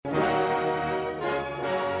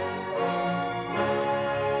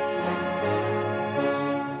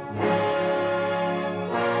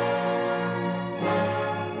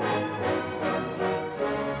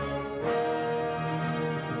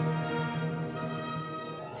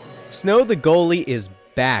Snow the goalie is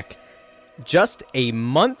back, just a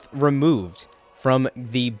month removed from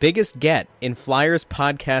the biggest get in Flyers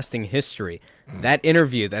podcasting history. That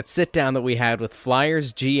interview, that sit-down that we had with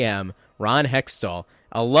Flyers GM Ron Hextall,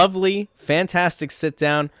 a lovely, fantastic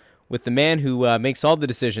sit-down with the man who makes all the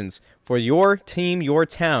decisions for your team, your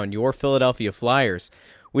town, your Philadelphia Flyers.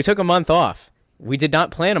 We took a month off. We did not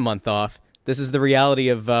plan a month off. This is the reality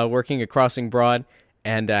of working at Crossing Broad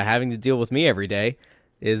and having to deal with me every day.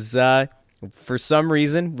 Is for some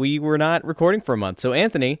reason we were not recording for a month. So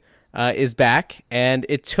Anthony is back, and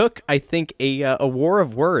it took, I think, a war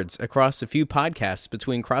of words across a few podcasts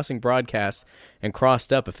between Crossing Broadcast and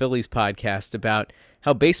Crossed Up, a Phillies podcast, about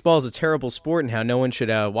how baseball is a terrible sport and how no one should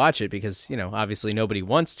watch it because, you know, obviously nobody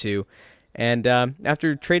wants to. And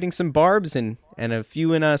after trading some barbs and a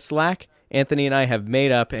few in Slack, Anthony and I have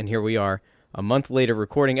made up, and here we are a month later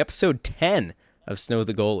recording episode 10 of Snow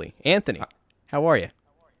the Goalie. Anthony, how are you?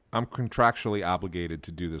 I'm contractually obligated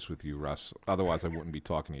to do this with you, Russ. Otherwise, I wouldn't be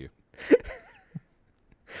talking to you.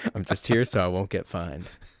 I'm just here so I won't get fined.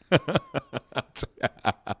 That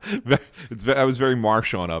was very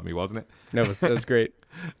Marshawn of me, wasn't it? No, that was great.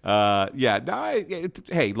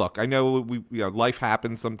 Hey, look, I know life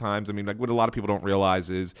happens sometimes. I mean, like what a lot of people don't realize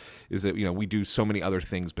is that we do so many other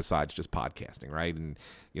things besides just podcasting, right? And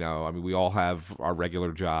I mean, we all have our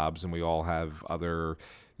regular jobs, and we all have other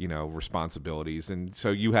responsibilities. And so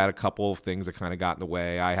you had a couple of things that kind of got in the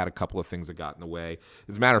way. I had a couple of things that got in the way.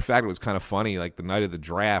 As a matter of fact, it was kind of funny. Like the night of the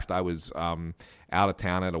draft, I was out of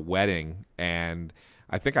town at a wedding, and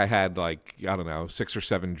I think I had 6 or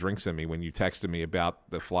 7 drinks in me when you texted me about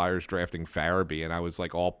the Flyers drafting Farabee, and I was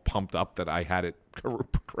like all pumped up that I had it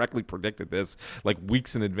correctly predicted this like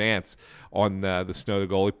weeks in advance on the Snow the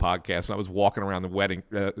Goalie podcast. And I was walking around the wedding,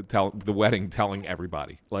 telling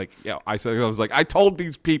everybody I was like, I told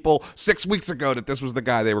these people 6 weeks ago that this was the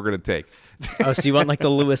guy they were going to take. Oh, so you went like the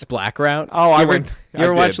Lewis Black route? Oh, you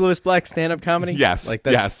ever watch Lewis Black stand-up comedy? Yes,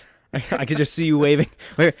 yes. I could just see you waving.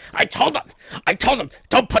 I told them,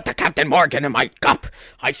 don't put the Captain Morgan in my cup.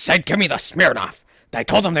 I said, give me the Smirnoff. I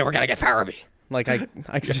told them they were going to get Farabee. Like I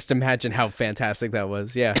could just imagine how fantastic that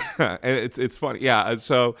was. Yeah, and it's funny. Yeah,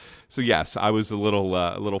 so yes, I was a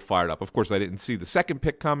little fired up. Of course, I didn't see the second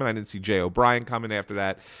pick coming. I didn't see Jay O'Brien coming after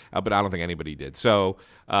that, but I don't think anybody did. So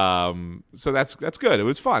that's good. It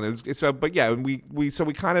was fun. But yeah, we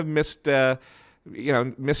kind of missed.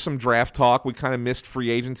 Missed some draft talk. We kind of missed free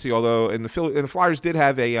agency, although and the Flyers did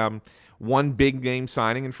have a one big name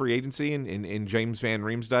signing in free agency in James Van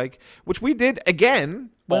Riemsdyk, which we did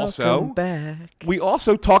again. Welcome back. We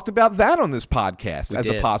also talked about that on this podcast as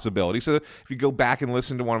a possibility. So if you go back and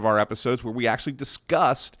listen to one of our episodes where we actually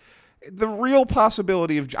discussed the real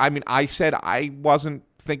possibility of, I said I wasn't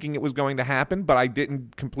thinking it was going to happen, but I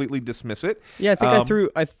didn't completely dismiss it. Yeah,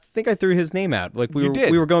 I think I threw his name out. Like we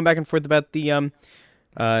were going back and forth about the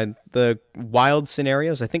wild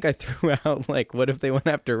scenarios. I think I threw out what if they went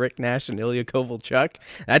after Rick Nash and Ilya Kovalchuk?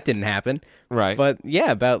 That didn't happen. Right. But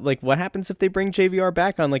yeah, about what happens if they bring JVR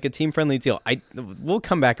back on a team friendly deal. We'll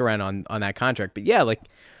come back around on that contract. But yeah,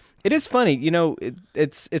 it is funny,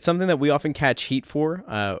 it's something that we often catch heat for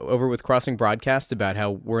over with Crossing Broadcast about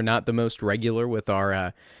how we're not the most regular with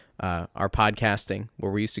our podcasting,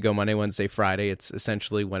 where we used to go Monday, Wednesday, Friday. It's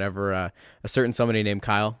essentially whenever a certain somebody named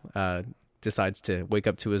Kyle decides to wake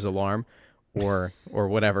up to his alarm or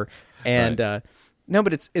whatever. And right. No,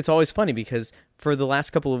 but it's always funny because for the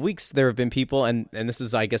last couple of weeks there have been people, and this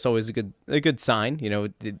is I guess always a good sign.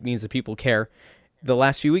 It means that people care. The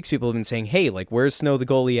last few weeks, people have been saying, hey, where's Snow the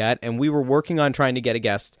Goalie at? And we were working on trying to get a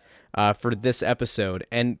guest for this episode.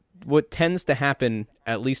 And what tends to happen,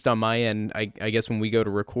 at least on my end, I guess when we go to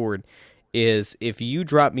record, is if you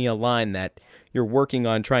drop me a line that you're working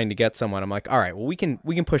on trying to get someone, I'm like, all right, well, we can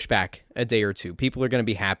push back a day or two. People are going to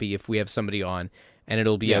be happy if we have somebody on, and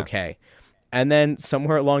it'll be okay. And then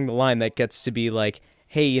somewhere along the line, that gets to be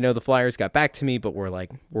hey, the Flyers got back to me, but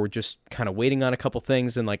we're just kind of waiting on a couple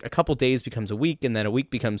things, and a couple days becomes a week, and then a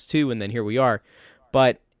week becomes 2, and then here we are.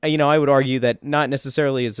 But I would argue that not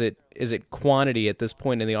necessarily is it quantity at this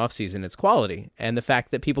point in the offseason, it's quality. And the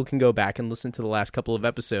fact that people can go back and listen to the last couple of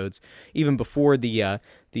episodes, even before the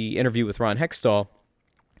interview with Ron Hextall,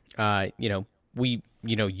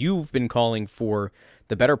 you've been calling for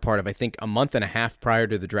the better part of, I think, a month and a half prior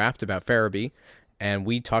to the draft about Farabee. And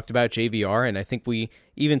we talked about JVR, and I think we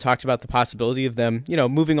even talked about the possibility of them,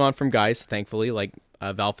 moving on from guys, thankfully, like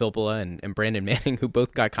Val Filppula and Brandon Manning, who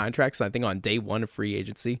both got contracts, I think, on day one of free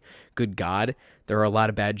agency. Good God, there are a lot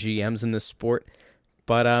of bad GMs in this sport.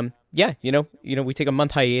 But, we take a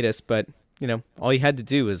month hiatus, but, all you had to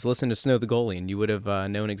do is listen to Snow the goalie, and you would have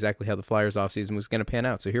known exactly how the Flyers offseason was going to pan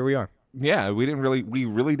out. So here we are. Yeah, we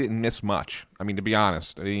really didn't miss much. I mean, to be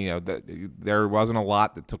honest, there wasn't a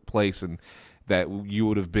lot that took place, and that you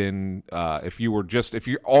would have been if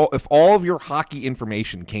all of your hockey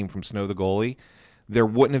information came from Snow the goalie, there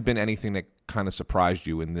wouldn't have been anything that kind of surprised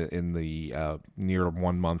you in the near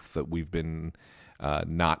 1 month that we've been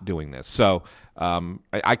not doing this. So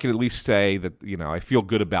I can at least say that I feel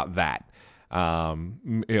good about that.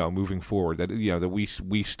 Moving forward, that that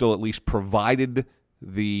we still at least provided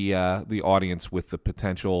the audience with the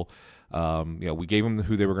potential. We gave them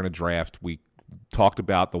who they were going to draft. We talked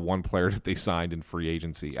about the one player that they signed in free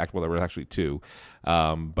agency. Well, there were actually two,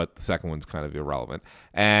 but the second one's kind of irrelevant.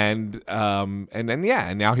 And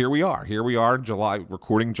now here we are. Here we are,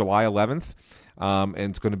 recording July 11th, and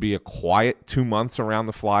it's going to be a quiet 2 months around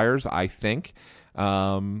the Flyers, I think.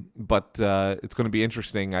 But it's going to be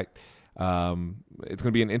interesting. It's going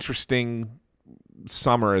to be an interesting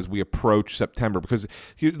summer as we approach September, because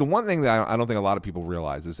the one thing that I don't think a lot of people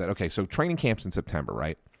realize is that, okay, so training camp's in September,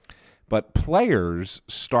 right? But players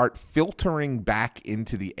start filtering back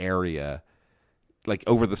into the area like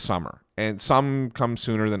over the summer, and some come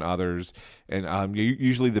sooner than others. And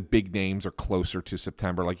usually the big names are closer to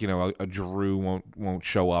September. Like a Drew won't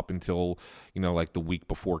show up until like the week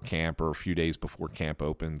before camp or a few days before camp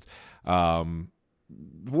opens.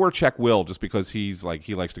 Voracek will, just because he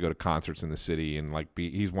likes to go to concerts in the city, and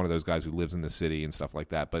he's one of those guys who lives in the city and stuff like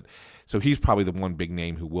that. But so he's probably the one big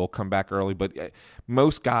name who will come back early. But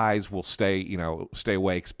most guys will stay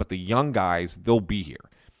away. But the young guys, they'll be here,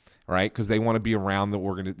 right? Because they want to be around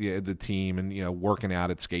the team and working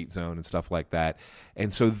out at skate zone and stuff like that.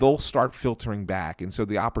 And so they'll start filtering back. And so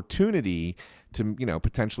the opportunity to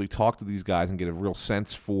potentially talk to these guys and get a real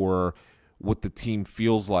sense for what the team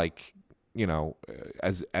feels like,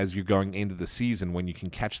 as you're going into the season, when you can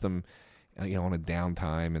catch them, on a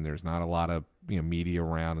downtime and there's not a lot of media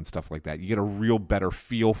around and stuff like that, you get a real better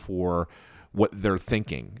feel for what they're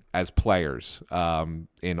thinking as players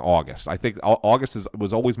in August. I think August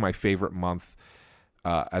was always my favorite month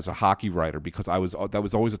as a hockey writer, because that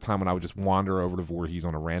was always a time when I would just wander over to Voorhees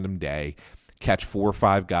on a random day, catch 4 or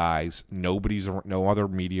 5 guys, no other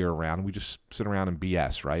media around, and we just sit around and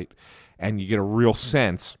BS, right? And you get a real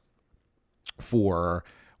sense for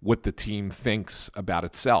what the team thinks about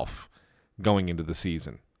itself going into the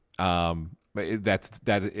season. And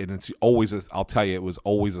it's always I'll tell you, it was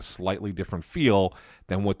always a slightly different feel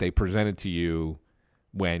than what they presented to you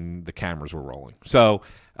when the cameras were rolling. So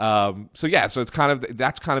it's that's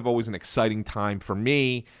kind of always an exciting time for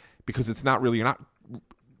me, because it's not really, you're not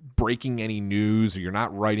breaking any news, or you're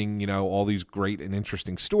not writing all these great and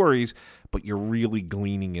interesting stories, but you're really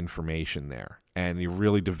gleaning information there, and you're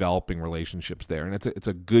really developing relationships there, and it's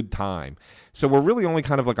a good time. So we're really only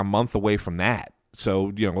kind of like a month away from that.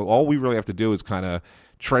 So all we really have to do is kind of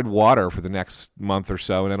tread water for the next month or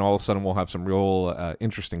so, and then all of a sudden we'll have some real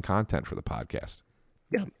interesting content for the podcast.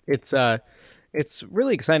 Yeah, it's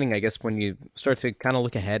really exciting, I guess, when you start to kind of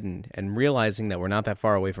look ahead and realizing that we're not that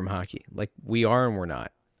far away from hockey. Like, we are and we're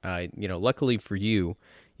not. Luckily for you,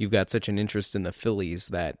 you've got such an interest in the Phillies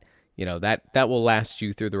that that will last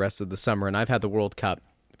you through the rest of the summer. And I've had the World Cup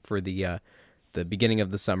for the beginning of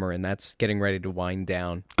the summer, and that's getting ready to wind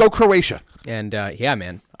down. Go Croatia! And yeah,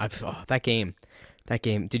 man, that game.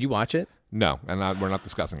 Did you watch it? No, and we're not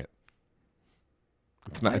discussing it.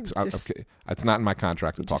 It's not. It's not in my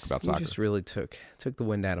contract to talk about soccer. You just really took the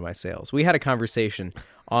wind out of my sails. We had a conversation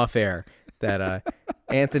off air that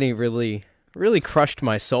Anthony really crushed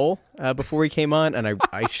my soul before he came on, and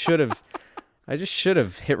I just should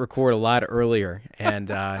have hit record a lot earlier, and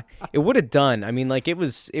it would have done. I mean,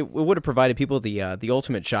 it would have provided people the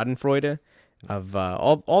ultimate Schadenfreude of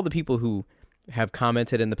all the people who have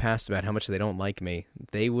commented in the past about how much they don't like me.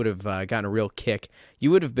 They would have gotten a real kick.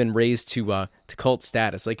 You would have been raised to cult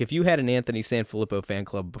status. Like, if you had an Anthony Sanfilippo fan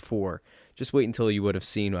club before, just wait until you would have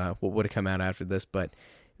seen what would have come out after this. But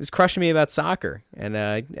it was crushing me about soccer and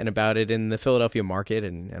about it in the Philadelphia market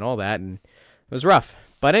and all that, and it was rough.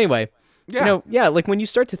 But anyway, like, when you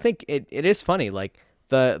start to think, it is funny. Like,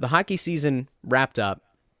 the hockey season wrapped up.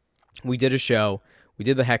 We did a show. We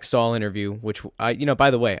did the Hextall interview, which by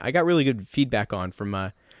the way, I got really good feedback on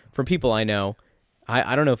from people I know.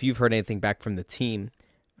 I don't know if you've heard anything back from the team.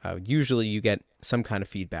 Usually you get some kind of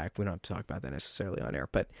feedback. We don't have to talk about that necessarily on air,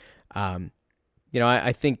 but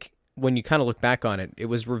I think when you kind of look back on it, it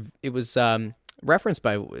was referenced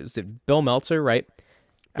by, was it Bill Meltzer, right?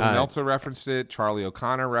 Bill Meltzer referenced it. Charlie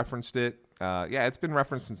O'Connor referenced it. It's been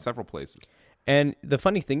referenced in several places. And the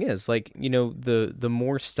funny thing is, like, the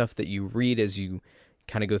more stuff that you read as you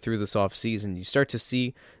kind of go through this off season, you start to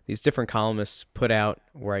see these different columnists put out,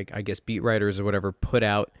 or I guess beat writers or whatever, put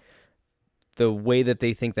out the way that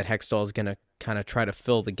they think that Hextall is going to kind of try to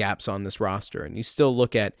fill the gaps on this roster. And you still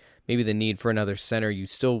look at maybe the need for another center. You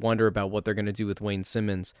still wonder about what they're going to do with Wayne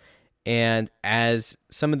Simmons. And as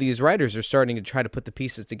some of these writers are starting to try to put the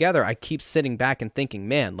pieces together, I keep sitting back and thinking,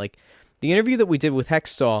 man, like the interview that we did with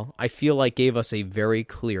Hextall, I feel like gave us a very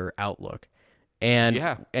clear outlook.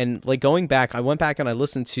 And like going back, I went back and I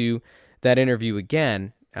listened to that interview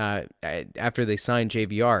again after they signed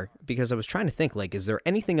JVR, because I was trying to think, like, is there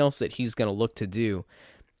anything else that he's going to look to do?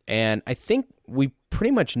 And I think we pretty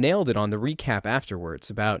much nailed it on the recap afterwards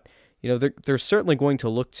about, they're certainly going to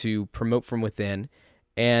look to promote from within,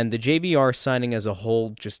 and the JVR signing as a whole,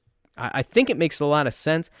 just, I think it makes a lot of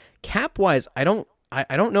sense. Cap-wise, I don't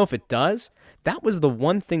know if it does. That was the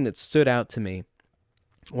one thing that stood out to me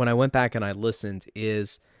when I went back and I listened,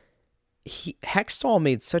 is Hextall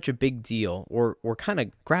made such a big deal, or kind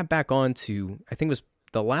of grabbed back onto, I think it was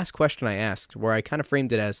the last question I asked, where I kind of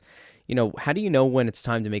framed it as, how do you know when it's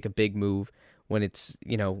time to make a big move, when it's,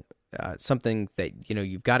 something that,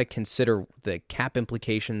 you've got to consider the cap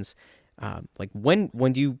implications, like when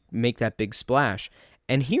do you make that big splash?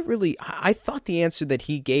 And I thought the answer that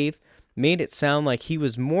he gave made it sound like he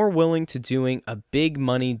was more willing to doing a big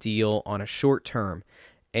money deal on a short term.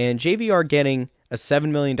 And JVR getting a $7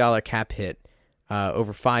 million cap hit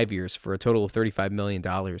over 5 years for a total of $35 million.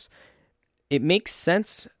 It makes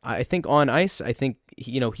sense. I think on ice, I think,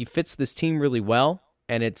 he fits this team really well.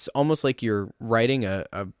 And it's almost like you're righting a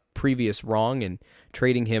previous wrong and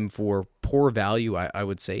trading him for poor value, I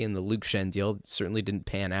would say, in the Luke Shen deal. It certainly didn't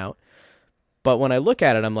pan out. But when I look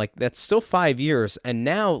at it, I'm like, that's still 5 years. And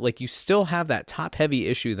now, like, you still have that top-heavy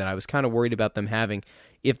issue that I was kind of worried about them having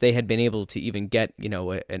if they had been able to even get,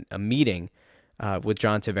 a meeting with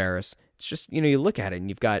John Tavares. It's just, you look at it and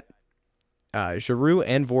you've got Giroux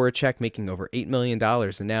and Voracek making over $8 million.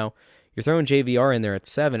 And now you're throwing JVR in there at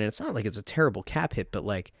 $7 million. And it's not like it's a terrible cap hit, but,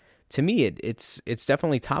 like, to me, it's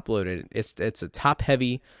definitely top-loaded. It's a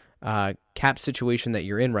top-heavy cap situation that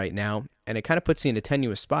you're in right now. And it kind of puts you in a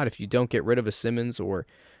tenuous spot if you don't get rid of a Simmons, or,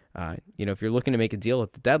 if you're looking to make a deal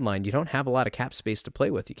at the deadline, you don't have a lot of cap space to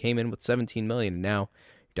play with. You came in with $17 million, and now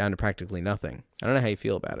you're down to practically nothing. I don't know how you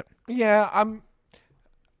feel about it. Yeah,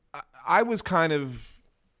 I was kind of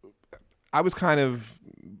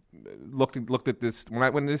looked at this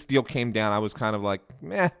when this deal came down. I was kind of like,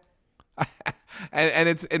 meh, and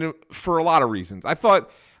it's for a lot of reasons. I thought.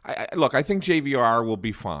 I think JVR will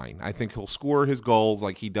be fine. I think he'll score his goals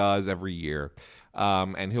like he does every year,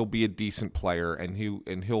 and he'll be a decent player, and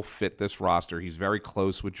he'll fit this roster. He's very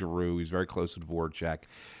close with Giroux. He's very close with Voracek.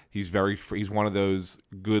 He's one of those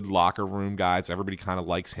good locker room guys. Everybody kind of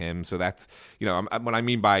likes him. So that's, what I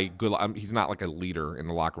mean by good, he's not like a leader in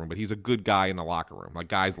the locker room, but he's a good guy in the locker room. Like,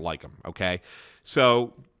 guys like him. Okay,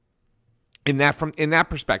 so in that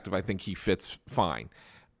perspective, I think he fits fine.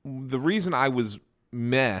 The reason I was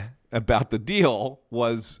meh about the deal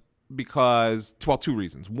was because, well, two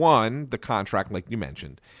reasons. One, the contract, like you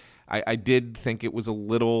mentioned. I did think it was a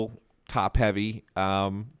little top heavy,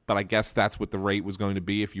 but I guess that's what the rate was going to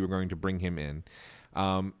be if you were going to bring him in.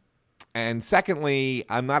 And secondly,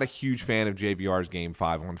 I'm not a huge fan of JVR's game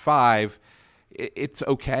 5-on-5. It's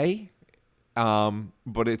okay,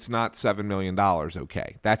 but it's not $7 million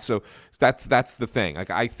okay. That's the thing. Like,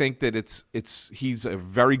 I think that he's a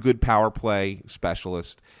very good power play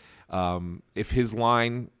specialist. If his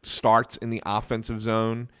line starts in the offensive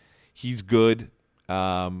zone, he's good.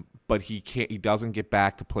 But he doesn't get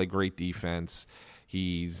back to play great defense.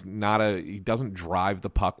 He doesn't drive the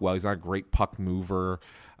puck well. He's not a great puck mover.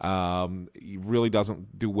 He really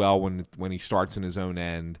doesn't do well when he starts in his own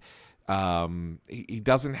end. He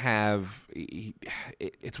doesn't have.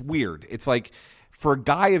 It's weird. It's like, for a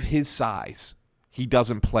guy of his size, he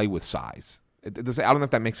doesn't play with size. I don't know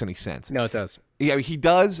if that makes any sense. No, it does. Yeah, he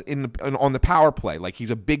does on the power play. Like,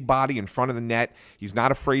 he's a big body in front of the net. He's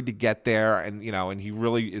not afraid to get there, and he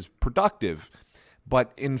really is productive.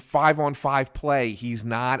 But in 5-on-5 play, he's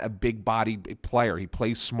not a big body player. He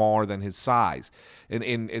plays smaller than his size.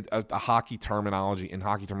 In hockey terminology,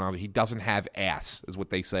 he doesn't have ass, is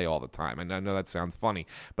what they say all the time. And I know that sounds funny,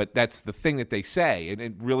 but that's the thing that they say, and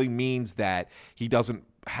it really means that he doesn't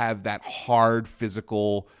have that hard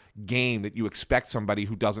physical game that you expect somebody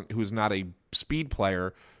who is not a speed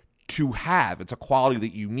player to have. It's a quality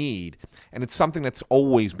that you need, and it's something that's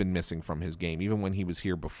always been missing from his game, even when he was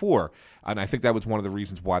here before. And I think that was one of the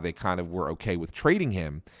reasons why they kind of were okay with trading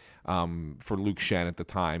him for Luke Shen at the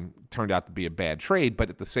time. Turned out to be a bad trade, but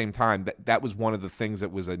at the same time, that was one of the things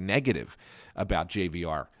that was a negative about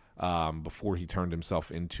JVR. before he turned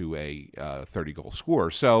himself into a 30-goal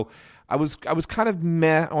scorer. So I was kind of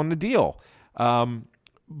meh on the deal.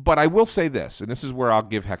 But I will say this, and this is where I'll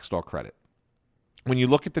give Hextall credit. When you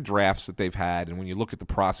look at the drafts that they've had and when you look at the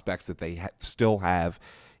prospects that they still have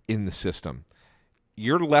in the system,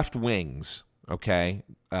 your left wings, okay,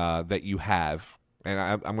 that you have, and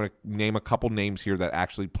I'm going to name a couple names here that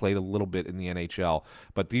actually played a little bit in the NHL,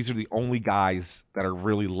 but these are the only guys that are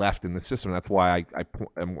really left in the system. That's why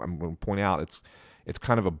I'm going to point out it's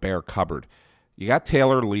kind of a bare cupboard. You got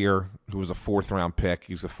Taylor Lear, who was a fourth-round pick.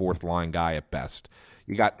 He's a fourth-line guy at best.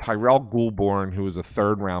 You got Tyrell Goulbourne, who was a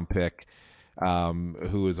third-round pick,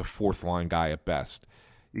 who is a fourth-line guy at best.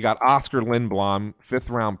 You got Oscar Lindblom,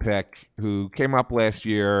 fifth-round pick, who came up last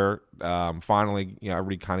year. Finally,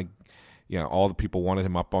 everybody kind of, all the people wanted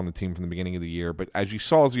him up on the team from the beginning of the year. But as you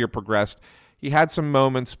saw as the year progressed, he had some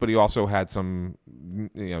moments, but he also had some,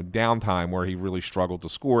 downtime where he really struggled to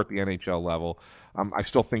score at the NHL level. I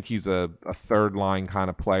still think he's a third-line kind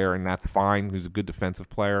of player, and that's fine. He's a good defensive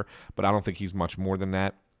player, but I don't think he's much more than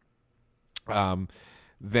that.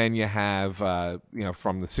 Then you have,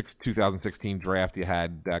 from the 2016 draft, you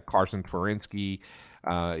had Carson Twarynski.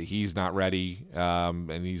 He's not ready,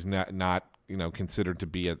 and he's not considered to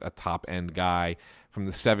be a top-end guy. From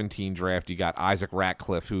the 17 draft, you got Isaac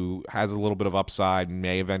Ratcliffe, who has a little bit of upside and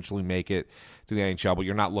may eventually make it to the NHL, but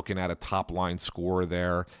you're not looking at a top-line scorer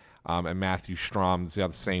there. And Matthew Strom's the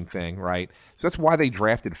same thing, right? So that's why they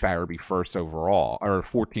drafted Farabee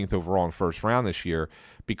 14th overall in first round this year,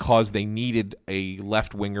 because they needed a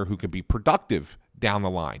left winger who could be productive down the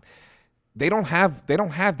line. They don't have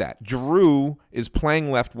that. Giroux is playing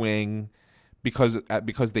left wing because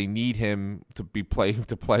they need him to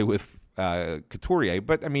play with Couturier.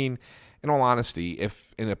 But I mean, in all honesty,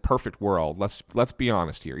 if in a perfect world, let's be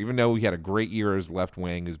honest here. Even though he had a great year as left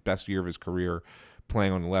wing, his best year of his career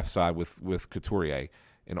playing on the left side with Couturier,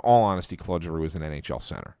 in all honesty, Claude Giroux is an NHL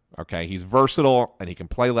center. Okay, he's versatile and he can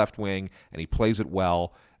play left wing and he plays it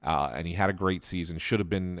well. And he had a great season. Should have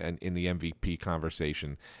been in the MVP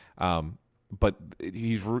conversation, but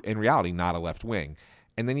he's in reality not a left wing.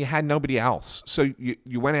 And then you had nobody else, so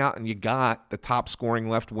you went out and you got the top scoring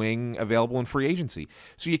left wing available in free agency.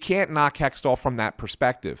 So you can't knock Hextall from that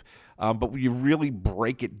perspective. But when you really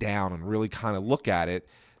break it down and really kind of look at it,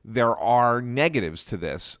 there are negatives to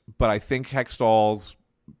this. But I think Hextall's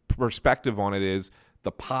perspective on it is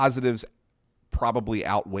the positives probably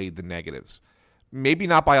outweighed the negatives. Maybe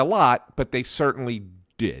not by a lot, but they certainly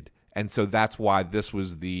did. And so that's why this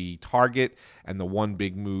was the target and the one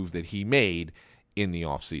big move that he made in the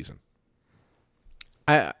offseason.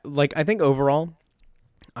 I think overall,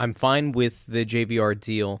 I'm fine with the JVR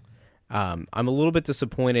deal. I'm a little bit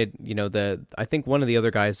disappointed. I think one of the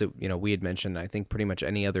other guys that we had mentioned, I think pretty much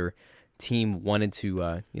any other team wanted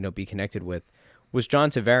to be connected with, was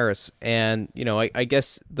John Tavares. And I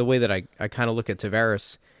guess the way that I kind of look at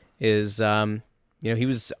Tavares is he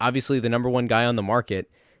was obviously the number one guy on the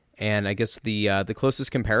market, and I guess the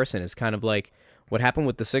closest comparison is kind of like what happened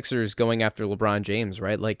with the Sixers going after LeBron James,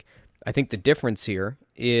 right? Like, I think the difference here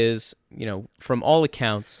is, from all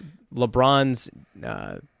accounts, LeBron's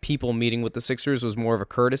people meeting with the Sixers was more of a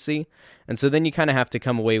courtesy, and so then you kind of have to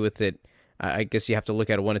come away with it. I guess you have to look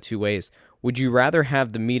at it one of two ways. Would you rather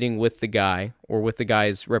have the meeting with the guy or with the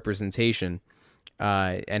guy's representation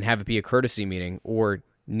and have it be a courtesy meeting, or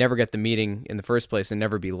never get the meeting in the first place and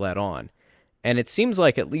never be let on? And it seems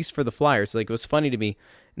like, at least for the Flyers, like, it was funny to me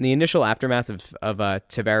in the initial aftermath of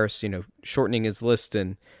Tavares, shortening his list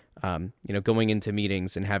and going into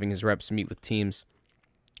meetings and having his reps meet with teams.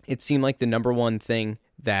 It seemed like the number one thing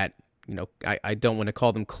that I don't want to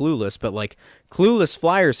call them clueless, but like clueless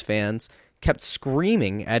Flyers fans kept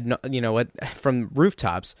screaming at from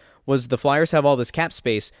rooftops was the Flyers have all this cap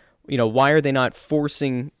space. Why are they not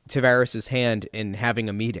forcing Tavares' hand in having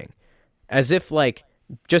a meeting? As if, like,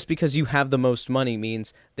 just because you have the most money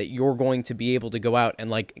means that you're going to be able to go out and,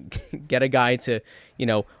 like, get a guy to,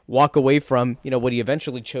 walk away from, what he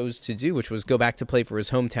eventually chose to do, which was go back to play for his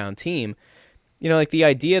hometown team. Like, the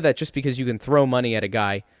idea that just because you can throw money at a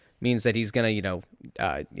guy means that he's going to,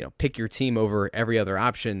 pick your team over every other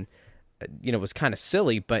option, was kind of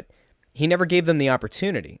silly, but he never gave them the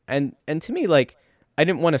opportunity. And to me, like, I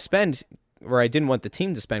didn't want the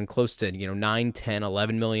team to spend close to, $9, $10,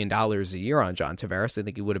 $11 million a year on John Tavares. I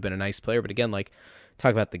think he would have been a nice player. But again, like,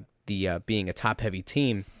 talk about the being a top heavy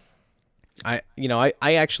team. I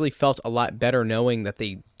actually felt a lot better knowing that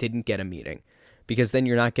they didn't get a meeting, because then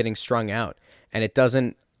you're not getting strung out, and it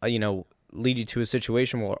doesn't, lead you to a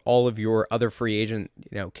situation where all of your other free agent,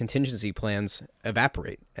 contingency plans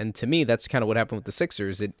evaporate. And to me, that's kind of what happened with the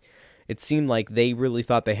Sixers. It it seemed like they really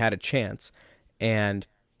thought they had a chance. And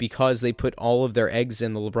because they put all of their eggs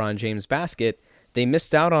in the LeBron James basket, they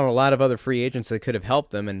missed out on a lot of other free agents that could have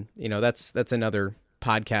helped them. And, that's another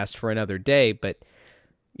podcast for another day. But,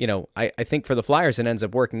 I think for the Flyers, it ends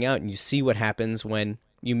up working out. And you see what happens when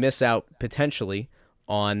you miss out potentially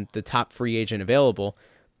on the top free agent available.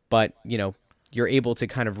 But, you're able to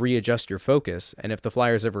kind of readjust your focus. And if the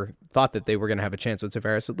Flyers ever thought that they were going to have a chance with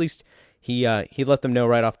Tavares, at least he let them know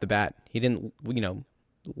right off the bat. He didn't,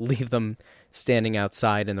 leave them standing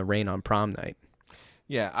outside in the rain on prom night.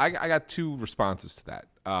 Yeah, I got two responses to that.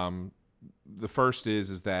 The first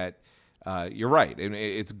is that you're right. And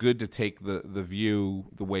it's good to take the view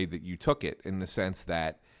the way that you took it, in the sense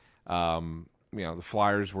that, the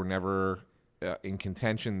Flyers were never in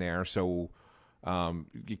contention there. So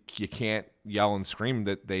you can't yell and scream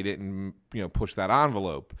that they didn't, push that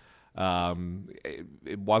envelope.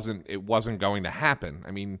 It wasn't going to happen.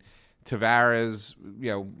 I mean, Tavares,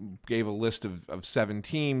 gave a list of 7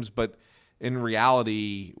 teams, but in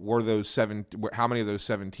reality, how many of those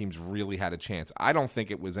 7 teams really had a chance? I don't think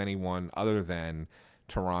it was anyone other than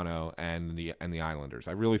Toronto and the Islanders.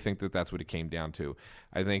 I really think that that's what it came down to.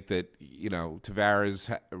 I think that,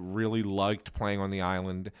 Tavares really liked playing on the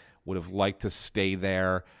island, would have liked to stay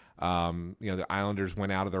there. The Islanders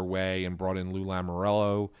went out of their way and brought in Lou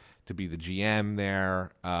Lamoriello to be the GM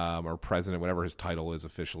there, or president, whatever his title is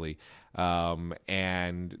officially,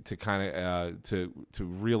 and to kind of to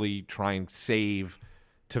really try and save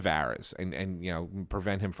Tavares and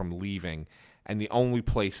prevent him from leaving. And the only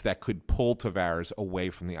place that could pull Tavares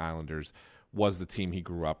away from the Islanders was the team he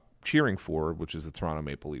grew up cheering for, which is the Toronto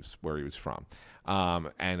Maple Leafs, where he was from.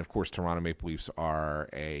 And of course, Toronto Maple Leafs are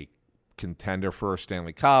a contender for a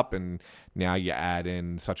Stanley Cup, and now you add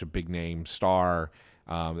in such a big name star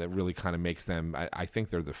that really kind of makes them, I think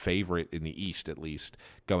they're the favorite in the East, at least,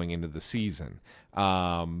 going into the season.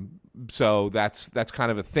 So that's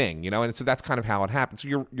kind of a thing, and so that's kind of how it happens.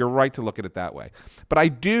 So you're right to look at it that way. But I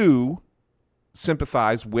do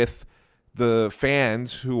sympathize with the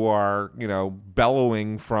fans who are,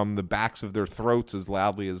 bellowing from the backs of their throats as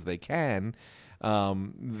loudly as they can,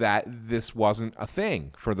 that this wasn't a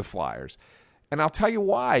thing for the Flyers. And I'll tell you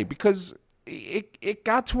why. Because it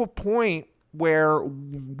got to a point where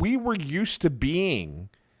we were used to being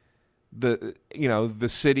the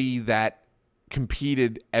city that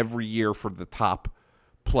competed every year for the top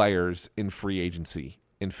players in free agency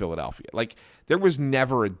in Philadelphia. Like, there was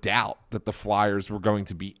never a doubt that the Flyers were going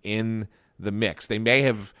to be in the mix. They may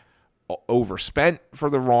have overspent for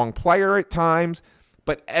the wrong player at times,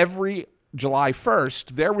 but every July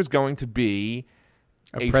 1st, there was going to be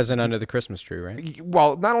a present under the Christmas tree, right?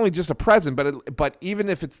 Well, not only just a present, but even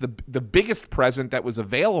if it's the biggest present that was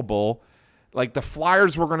available, like, the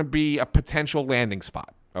Flyers were going to be a potential landing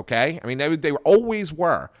spot. Okay, I mean, they always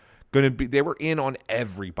were going to be. They were in on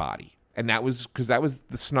everybody, and that was because that was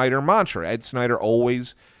the Snyder mantra. Ed Snyder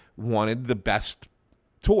always wanted the best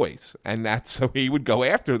toys, and that's so he would go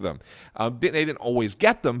after them. They didn't always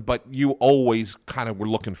get them, but you always kind of were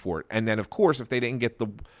looking for it. And then, of course, if they didn't get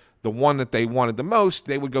the one that they wanted the most,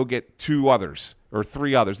 they would go get 2 others or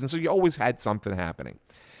 3 others, and so you always had something happening.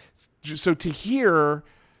 So to hear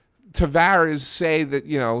Tavares say that,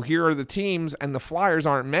 here are the teams and the Flyers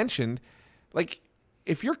aren't mentioned, like,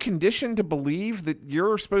 if you're conditioned to believe that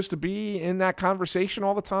you're supposed to be in that conversation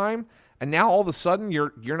all the time, and now all of a sudden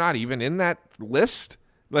you're not even in that list,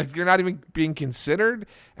 like, you're not even being considered,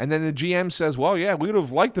 and then the GM says, well, yeah, we would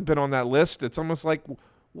have liked to have been on that list. It's almost like,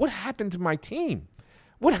 what happened to my team?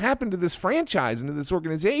 What happened to this franchise and to this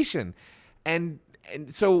organization? And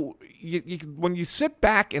so when you sit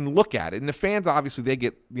back and look at it, and the fans, obviously, they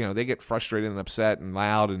get frustrated and upset and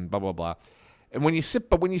loud and blah, blah, blah. And when you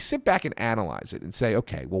sit back and analyze it and say,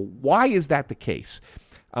 okay, well, why is that the case?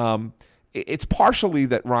 It's partially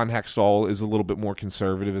that Ron Hextall is a little bit more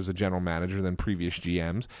conservative as a general manager than previous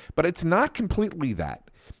GMs, but it's not completely that.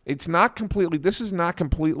 This is not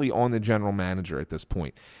completely on the general manager at this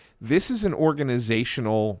point. This is an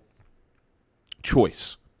organizational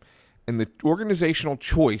choice. And the organizational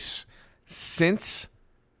choice since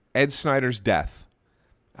Ed Snyder's death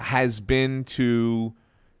has been to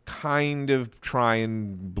kind of try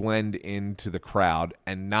and blend into the crowd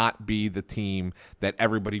and not be the team that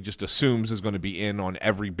everybody just assumes is going to be in on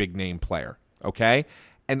every big name player. Okay?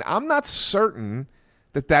 And I'm not certain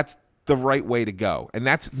that that's the right way to go. And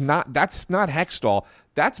that's not Hextall.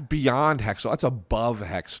 That's beyond Hextall. That's above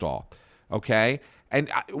Hextall. Okay?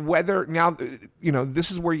 And whether now,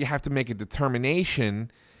 this is where you have to make a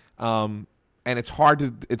determination, and it's hard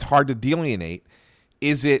to delineate.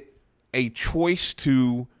 Is it a choice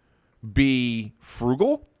to be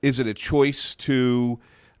frugal Is it a choice to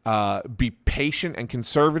be patient and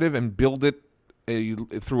conservative and build it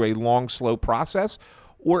through a long, slow process?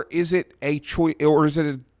 Or is it a choice, or is it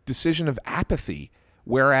a decision of apathy?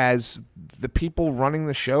 Whereas the people running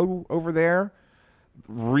the show over there,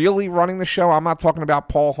 really running the show, I'm not talking about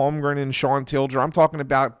Paul Holmgren and Sean Tilger. I'm talking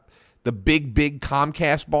about the big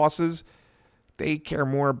Comcast bosses. They care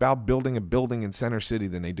more about building a building in Center City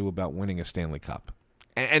than they do about winning a Stanley Cup.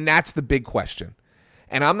 And that's the big question.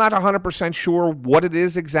 And I'm not 100% sure what it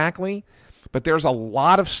is exactly, but there's a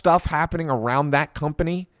lot of stuff happening around that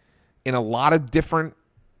company in a lot of different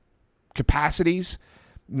capacities,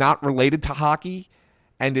 not related to hockey.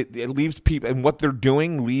 And it leaves people, and what they're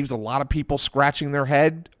doing leaves a lot of people scratching their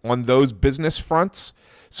head on those business fronts.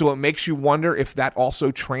 So it makes you wonder if that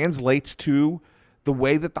also translates to the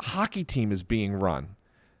way that the hockey team is being run.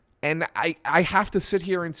 And I have to sit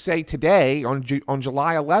here and say today, on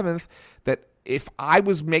July 11th, that if I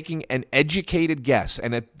was making an educated guess,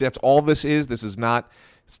 and that's all this is not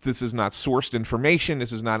sourced information.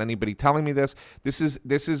 This is not anybody telling me this. This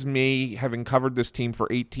is me having covered this team for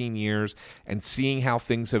 18 years and seeing how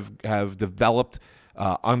things have developed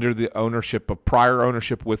under the ownership of prior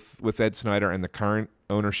ownership with Ed Snyder and the current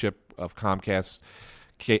ownership of Comcast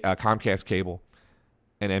Cable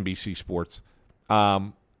and NBC Sports.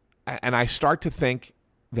 And I start to think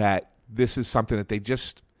that this is something that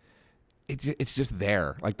it's just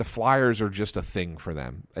there. Like the Flyers are just a thing for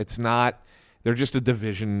them. It's not. They're just a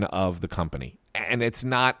division of the company. And it's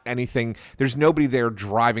not anything. There's nobody there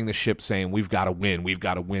driving the ship saying, we've got to win, we've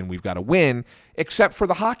got to win, we've got to win, except for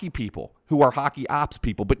the hockey people who are hockey ops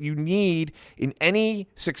people. But you need, in any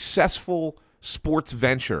successful sports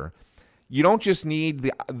venture, you don't just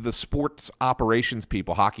need the sports operations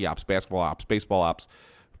people, hockey ops, basketball ops, baseball ops,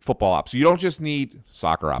 football ops. You don't just need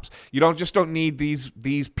soccer ops. You don't need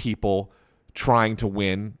these people trying to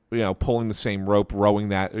win, pulling the same rope, rowing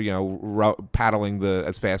that, paddling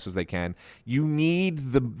as fast as they can. You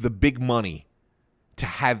need the big money to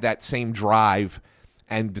have that same drive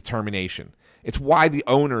and determination. It's why the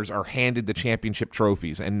owners are handed the championship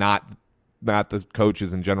trophies and not the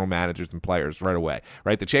coaches and general managers and players right away,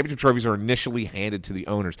 right? The championship trophies are initially handed to the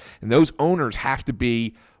owners, and those owners have to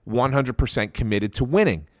be 100% committed to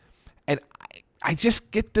winning. And I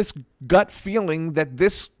just get this gut feeling that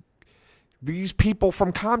these people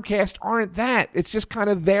from Comcast aren't that. It's just kind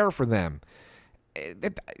of there for them.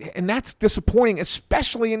 And that's disappointing,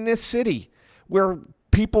 especially in this city where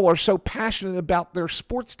people are so passionate about their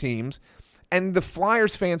sports teams, and the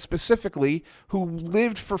Flyers fans specifically, who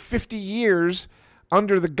lived for 50 years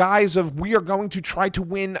under the guise of, we are going to try to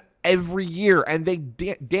win every year. And they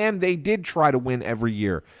did try to win every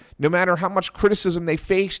year. No matter how much criticism they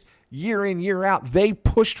faced year in, year out, they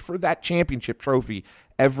pushed for that championship trophy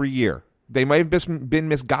every year. They might have been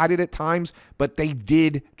misguided at times, but they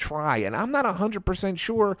did try. And I'm not 100%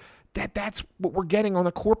 sure that that's what we're getting on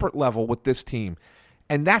a corporate level with this team.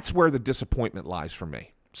 And that's where the disappointment lies for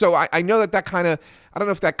me. So I know that kind of, I don't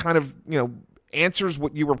know if that kind of, answers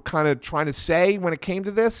what you were kind of trying to say when it came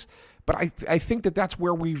to this, but I think that that's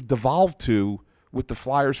where we've devolved to with the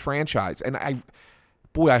Flyers franchise. And I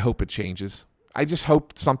hope it changes. I just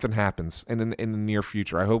hope something happens in the near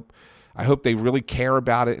future. I hope they really care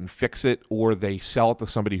about it and fix it, or they sell it to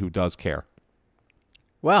somebody who does care.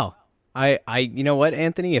 Well, you know what,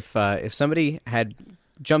 Anthony? If somebody had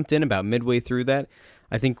jumped in about midway through that,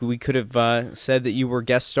 I think we could have said that you were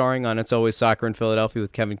guest starring on It's Always Soccer in Philadelphia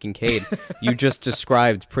with Kevin Kincaid. You just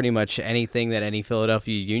described pretty much anything that any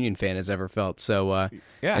Philadelphia Union fan has ever felt. So,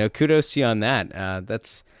 kudos to you on that.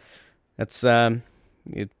 That's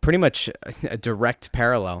pretty much a direct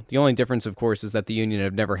parallel. The only difference, of course, is that the Union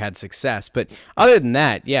have never had success. But other than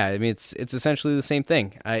that, yeah, I mean, it's essentially the same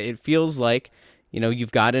thing. It feels like,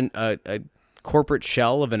 you've got a corporate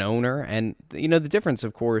shell of an owner, and the difference,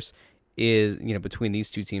 of course, is between these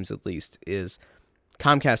two teams at least is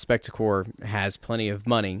Comcast Spectacor has plenty of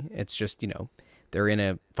money. It's just they're in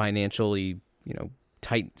a financially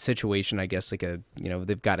tight situation, I guess, like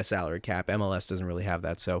they've got a salary cap. MLS doesn't really have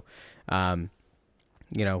that, so.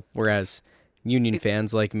 Whereas Union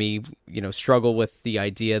fans like me, struggle with the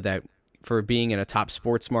idea that for being in a top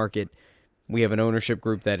sports market, we have an ownership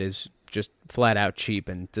group that is just flat out cheap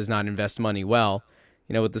and does not invest money well.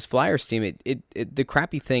 With this Flyers team, the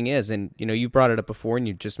crappy thing is, and you brought it up before and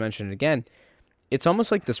you just mentioned it again, it's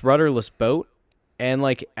almost like this rudderless boat. And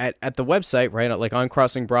like at the website, right, like on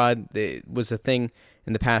Crossing Broad, it was a thing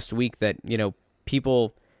in the past week that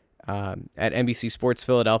people at NBC Sports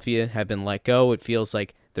Philadelphia have been let go. It feels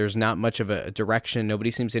like there's not much of a direction.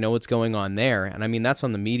 Nobody seems to know what's going on there. And I mean, that's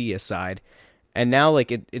on the media side. And now,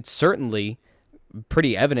 like, it's certainly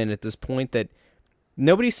pretty evident at this point that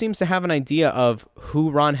nobody seems to have an idea of who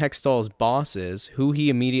Ron Hextall's boss is, who he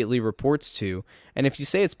immediately reports to. And if you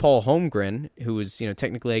say it's Paul Holmgren, who is,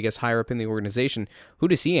 technically, I guess, higher up in the organization, who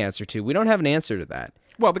does he answer to? We don't have an answer to that.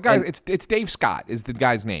 Well, the guy, it's Dave Scott is the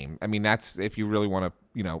guy's name. I mean, that's if you really want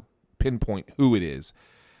to, pinpoint who it is.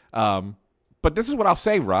 But this is what I'll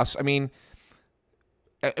say, Russ. I mean,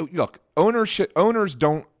 look, owners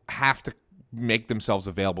don't have to make themselves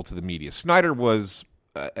available to the media. Snyder was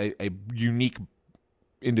a unique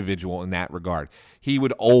individual in that regard. He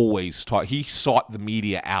would always talk. He sought the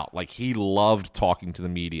media out. Like, he loved talking to the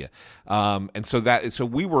media. And so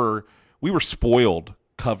we were spoiled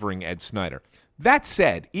covering Ed Snyder. That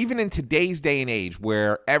said, even in today's day and age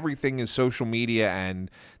where everything is social media and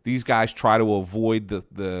these guys try to avoid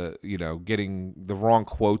the getting the wrong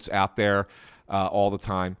quotes out there all the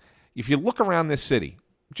time, if you look around this city,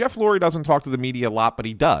 Jeff Lurie doesn't talk to the media a lot, but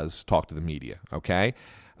he does talk to the media, okay?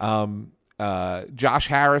 Josh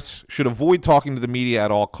Harris should avoid talking to the media at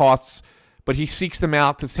all costs, but he seeks them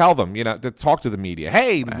out to tell them, to talk to the media.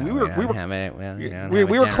 Hey, we were close. We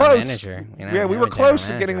were close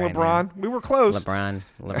to getting LeBron. We were close. LeBron,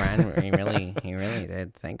 he really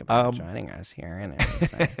did think about joining us here, and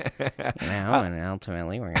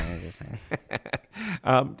ultimately we're gonna just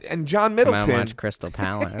and John Middleton. Come watch Crystal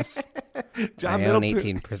Palace. John I own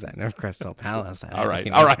Middleton. 18% of Crystal Palace. All right.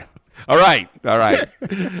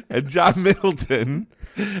 And John Middleton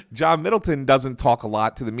doesn't talk a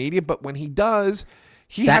lot to the media, but when he does,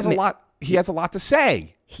 he has a lot to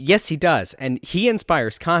say. Yes, he does, and he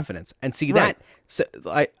inspires confidence. And see Right. that. So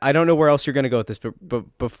I don't know where else you're going to go with this, but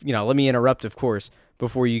let me interrupt, of course,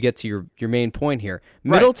 before you get to your main point here.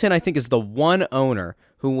 Middleton, I think, is the one owner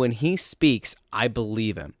who, when he speaks, I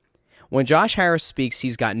believe him. When Josh Harris speaks,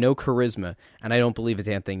 he's got no charisma, and I don't believe a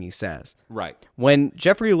damn thing he says. Right. When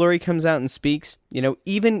Jeffrey Lurie comes out and speaks,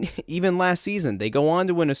 even last season, they go on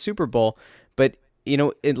to win a Super Bowl, but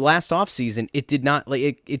in last offseason, it did not,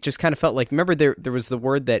 it just kind of felt like, remember there was the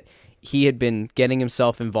word that he had been getting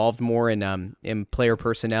himself involved more in player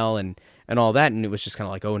personnel and all that, and it was just kind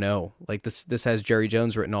of like, oh no, like this has Jerry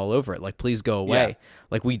Jones written all over it, like, please go away. Yeah.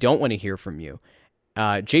 Like, we don't want to hear from you.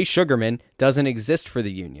 Jay Sugarman doesn't exist for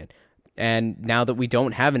the union. And now that we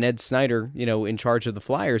don't have an Ed Snyder, in charge of the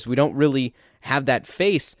Flyers, we don't really have that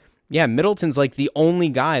face. Yeah, Middleton's like the only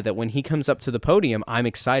guy that when he comes up to the podium, I'm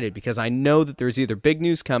excited because I know that there's either big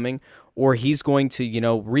news coming or he's going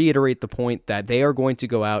to, reiterate the point that they are going to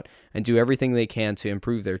go out and do everything they can to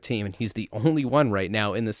improve their team. And he's the only one right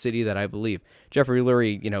now in the city that I believe. Jeffrey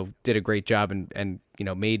Lurie, did a great job and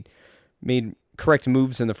made correct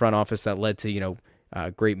moves in the front office that led to,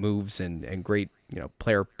 great moves and great,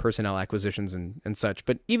 player personnel acquisitions and such.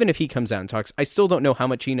 But even if he comes out and talks, I still don't know how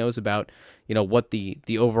much he knows about, what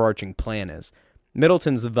the overarching plan is.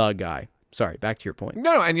 Middleton's the guy. Sorry, back to your point.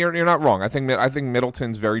 No, and you're not wrong. I think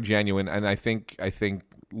Middleton's very genuine, and I think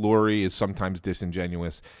Lurie is sometimes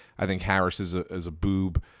disingenuous. I think Harris is a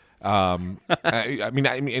boob. I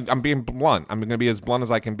mean, I'm being blunt. I'm going to be as blunt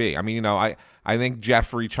as I can be. I mean, I think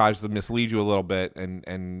Jeffrey tries to mislead you a little bit,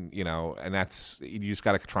 and that's, you just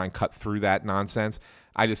got to try and cut through that nonsense.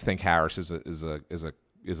 I just think Harris is a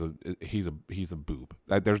boob.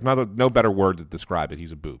 There's no better word to describe it.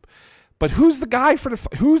 He's a boob. But who's the guy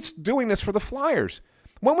who's doing this for the Flyers?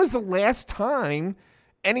 When was the last time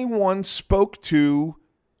anyone spoke to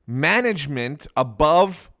management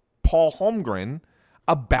above Paul Holmgren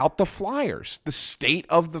about the Flyers, the state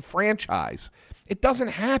of the franchise? It doesn't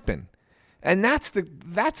happen. And that's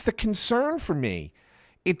the concern for me.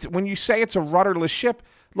 It's when you say it's a rudderless ship.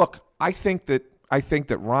 Look, I think that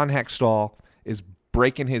Ron Hextall is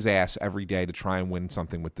breaking his ass every day to try and win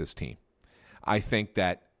something with this team. I think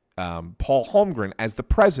that Paul Holmgren, as the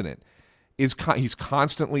president, he's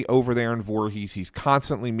constantly over there in Voorhees. He's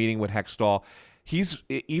constantly meeting with Hextall.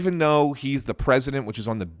 Even though he's the president, which is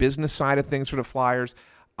on the business side of things for the Flyers,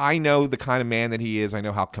 I know the kind of man that he is. I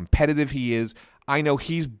know how competitive he is. I know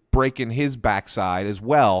he's breaking his backside as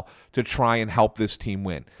well to try and help this team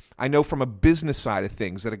win. I know from a business side of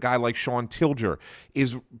things that a guy like Sean Tilger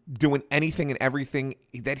is doing anything and everything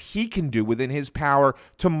that he can do within his power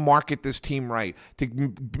to market this team right,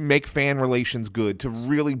 to make fan relations good, to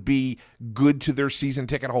really be good to their season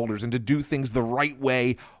ticket holders, and to do things the right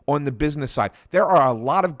way on the business side. There are a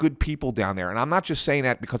lot of good people down there, and I'm not just saying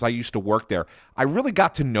that because I used to work there. I really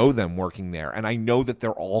got to know them working there, and I know that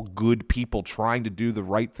they're all good people trying to do the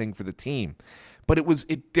right thing for the team. But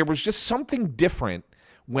there was just something different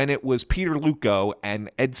when it was Peter Luco and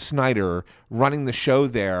Ed Snyder running the show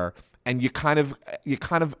there, and you kind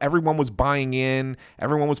of everyone was buying in,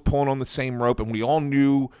 everyone was pulling on the same rope, and we all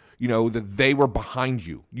knew, that they were behind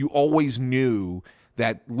you. You always knew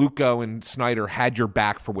that Luco and Snyder had your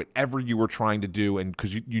back for whatever you were trying to do, and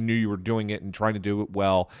because you knew you were doing it and trying to do it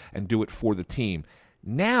well and do it for the team.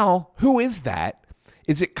 Now, who is that?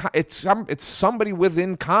 It's somebody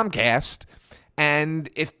within Comcast, and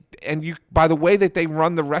you, by the way that they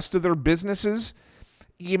run the rest of their businesses,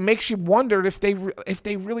 it makes you wonder if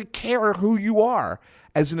they really care who you are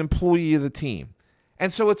as an employee of the team.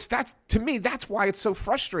 And so to me, that's why it's so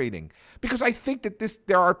frustrating, because I think that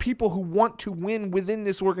there are people who want to win within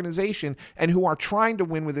this organization and who are trying to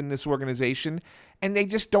win within this organization, and they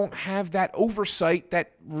just don't have that oversight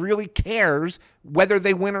that really cares whether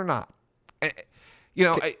they win or not. I'm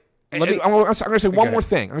going to say one more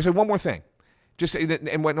thing. I'm going to say one more thing. Just,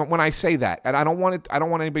 and when I say that, and I don't want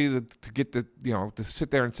anybody to get to sit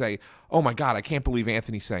there and say, "Oh my God, I can't believe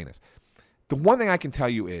Anthony's saying this." The one thing I can tell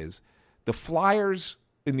you is the Flyers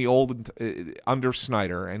in the old under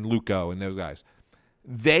Snyder and Luco and those guys,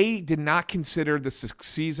 they did not consider the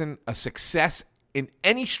season a success in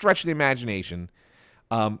any stretch of the imagination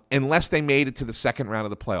unless they made it to the second round of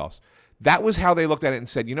the playoffs. That was how they looked at it and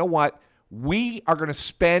said, "You know what? We are going to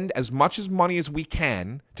spend as much money as we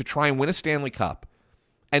can to try and win a Stanley Cup.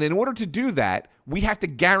 And in order to do that, we have to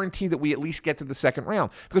guarantee that we at least get to the second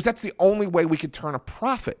round, because that's the only way we could turn a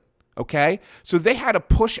profit." Okay? So they had to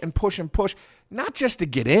push and push and push, not just to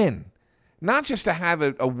get in, not just to have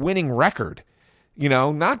a winning record,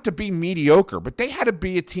 not to be mediocre, but they had to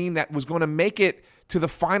be a team that was going to make it to the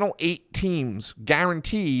final 8 teams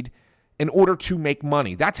guaranteed in order to make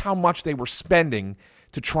money. That's how much they were spending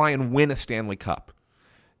to try and win a Stanley Cup.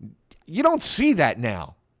 You don't see that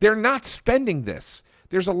now. They're not spending this.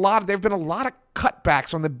 There've been a lot of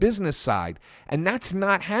cutbacks on the business side, and that's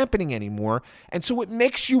not happening anymore. And so it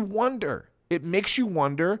makes you wonder. It makes you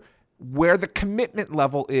wonder where the commitment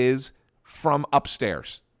level is from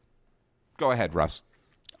upstairs. Go ahead, Russ.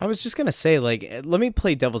 I was just going to say, let me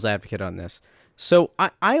play devil's advocate on this. So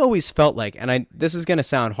I always felt like, and this is going to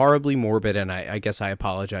sound horribly morbid, and I guess I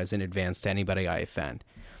apologize in advance to anybody I offend.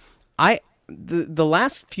 The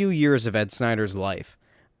last few years of Ed Snyder's life,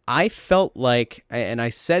 I felt like, and I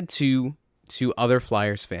said to other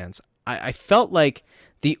Flyers fans, I felt like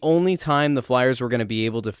the only time the Flyers were going to be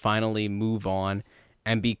able to finally move on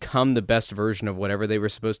and become the best version of whatever they were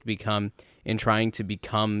supposed to become in trying to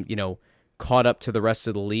become, caught up to the rest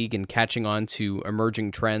of the league and catching on to emerging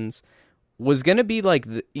trends was going to be like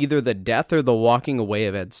either the death or the walking away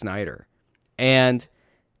of Ed Snyder. And,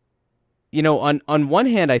 on one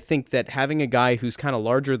hand, I think that having a guy who's kind of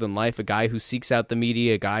larger than life, a guy who seeks out the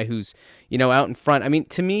media, a guy who's, out in front. I mean,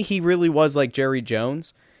 to me, he really was like Jerry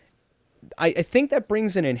Jones. I think that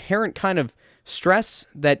brings an inherent kind of stress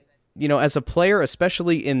that, as a player,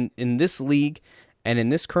 especially in this league and in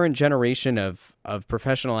this current generation of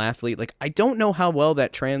professional athlete, I don't know how well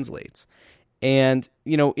that translates. And,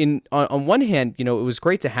 on one hand, it was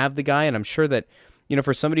great to have the guy. And I'm sure that,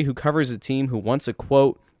 for somebody who covers a team who wants a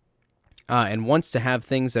quote and wants to have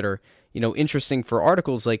things that are, interesting for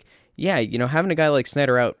articles, having a guy like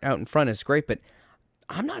Snyder out in front is great. But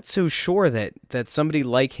I'm not so sure that somebody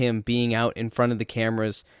like him being out in front of the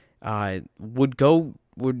cameras would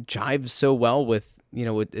jive so well with,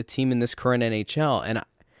 a team in this current NHL. And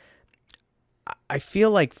I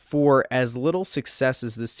feel like for as little success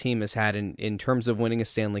as this team has had in terms of winning a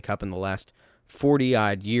Stanley Cup in the last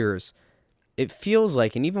 40-odd years, it feels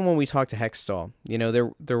like, and even when we talked to Hextall,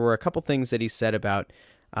 there were a couple things that he said about,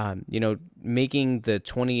 making the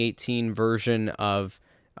 2018 version of,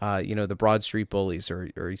 the Broad Street Bullies,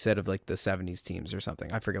 or he said of the 70s teams or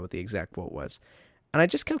something. I forget what the exact quote was. And I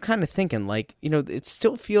just kept kind of thinking, it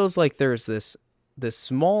still feels like there's this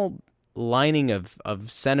small lining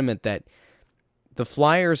of sentiment that the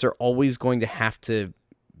Flyers are always going to have to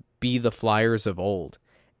be the Flyers of old.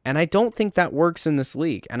 And I don't think that works in this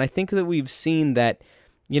league. And I think that we've seen that,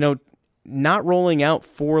 not rolling out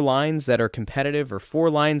 4 lines that are competitive or 4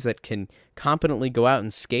 lines that can competently go out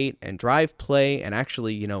and skate and drive play and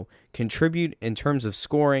actually, contribute in terms of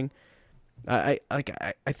scoring. I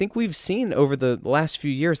think we've seen over the last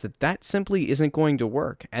few years that simply isn't going to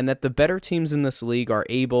work, and that the better teams in this league are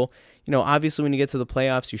able, obviously when you get to the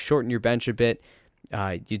playoffs, you shorten your bench a bit,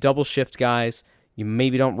 you double shift guys, you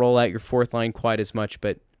maybe don't roll out your 4th line quite as much,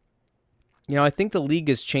 but I think the league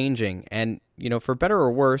is changing, and for better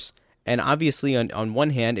or worse. And obviously on one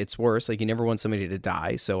hand it's worse, you never want somebody to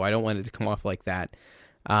die, so I don't want it to come off like that.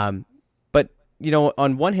 But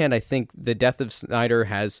on one hand, I think the death of Snyder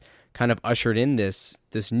has kind of ushered in this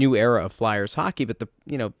new era of Flyers hockey. But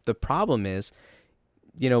the problem is,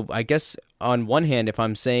 I guess on one hand, if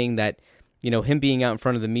I'm saying that, him being out in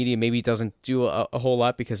front of the media maybe doesn't do a whole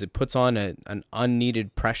lot because it puts on an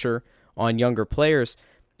unneeded pressure on younger players,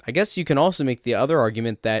 I guess you can also make the other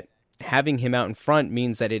argument that having him out in front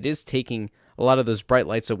means that it is taking a lot of those bright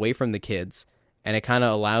lights away from the kids, and it kind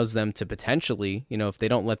of allows them to potentially, if they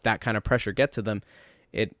don't let that kind of pressure get to them,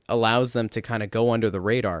 it allows them to kind of go under the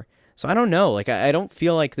radar. So I don't know. Like, I don't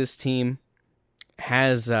feel like this team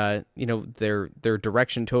has, their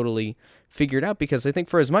direction totally figured out, because I think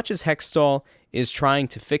for as much as Hextall is trying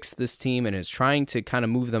to fix this team and is trying to kind of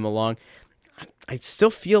move them along, I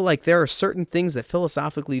still feel like there are certain things that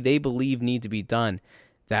philosophically they believe need to be done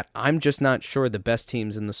that I'm just not sure the best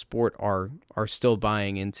teams in the sport are still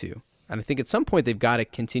buying into. And I think at some point they've got to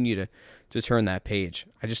continue to turn that page.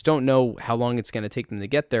 I just don't know how long it's going to take them to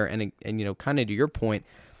get there. And kind of to your point,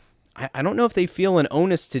 I don't know if they feel an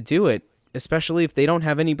onus to do it, especially if they don't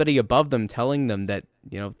have anybody above them telling them that,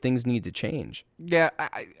 things need to change. Yeah,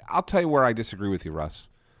 I'll tell you where I disagree with you, Russ.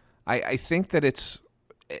 I think that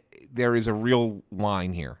there is a real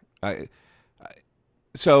line here. Here's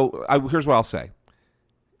what I'll say.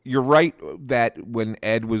 You're right that when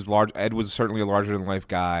Ed was certainly a larger than life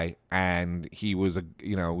guy, and he was it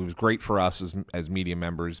was great for us as media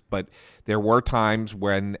members. But there were times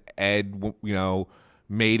when Ed,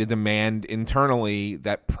 made a demand internally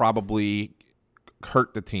that probably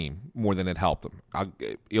hurt the team more than it helped them.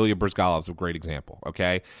 Ilya Bryzgalov is a great example.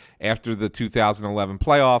 Okay, after the 2011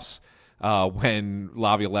 playoffs, when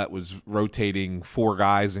Laviolette was rotating 4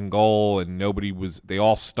 guys in goal and they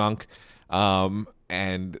all stunk.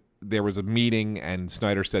 And there was a meeting, and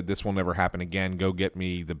Snyder said, "This will never happen again. Go get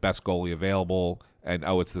me the best goalie available." And,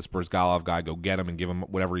 it's this Bryzgalov guy. Go get him and give him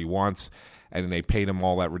whatever he wants. And they paid him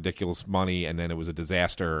all that ridiculous money, and then it was a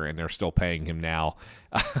disaster, and they're still paying him now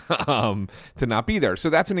to not be there. So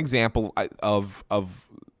that's an example of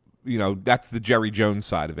that's the Jerry Jones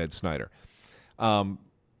side of Ed Snyder.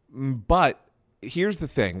 But here's the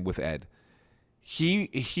thing with Ed.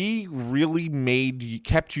 He really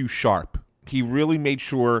kept you sharp. He really made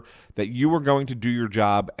sure that you were going to do your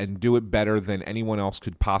job and do it better than anyone else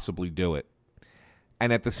could possibly do it.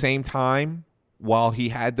 And at the same time, while he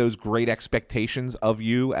had those great expectations of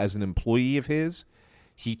you as an employee of his,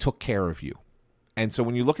 he took care of you. And so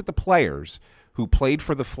when you look at the players who played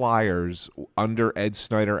for the Flyers under Ed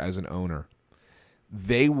Snyder as an owner,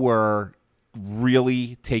 they were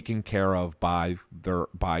really taken care of by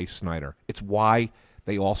Snyder. It's why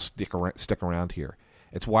they all stick around here.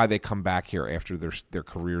 It's why they come back here after their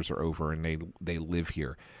careers are over and they live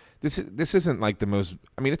here. This isn't like the most.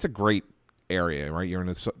 I mean, it's a great area, right? You're in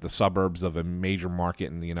the suburbs of a major market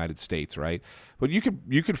in the United States, right? But you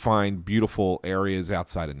could find beautiful areas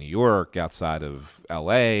outside of New York, outside of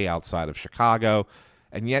L.A., outside of Chicago,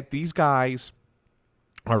 and yet these guys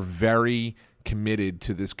are very committed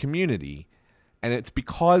to this community, and it's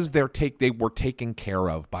because they were taken care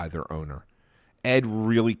of by their owner. Ed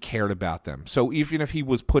really cared about them. So even if he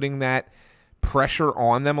was putting that pressure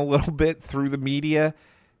on them a little bit through the media,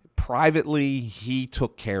 privately, he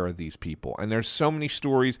took care of these people. And there's so many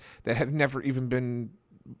stories that have never even been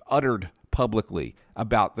uttered publicly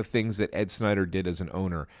about the things that Ed Snyder did as an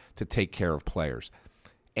owner to take care of players.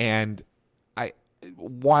 And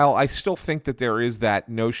while I still think that there is that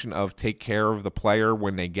notion of take care of the player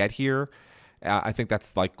when they get here, I think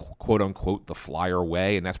that's like, quote unquote, the Flyer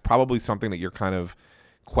way. And that's probably something that you're kind of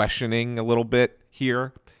questioning a little bit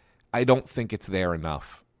here. I don't think it's there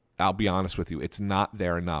enough. I'll be honest with you. It's not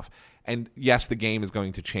there enough. And yes, the game is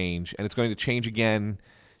going to change, and it's going to change again,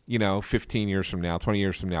 15 years from now, 20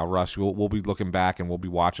 years from now. Russ, we'll be looking back and we'll be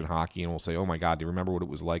watching hockey and we'll say, oh my God, do you remember what it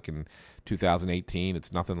was like in 2018?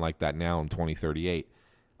 It's nothing like that now in 2038.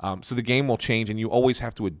 So the game will change, and you always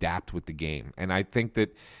have to adapt with the game. And I think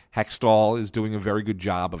that Hextall is doing a very good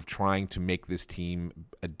job of trying to make this team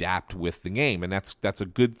adapt with the game, and that's a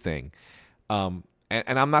good thing. And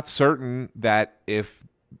I'm not certain that if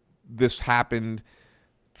this happened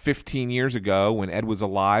 15 years ago when Ed was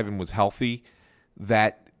alive and was healthy,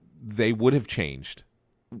 that they would have changed,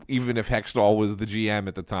 even if Hextall was the GM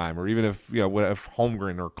at the time, or even if if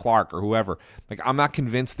Holmgren or Clark or whoever. Like, I'm not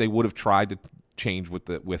convinced they would have tried to change with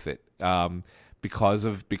it because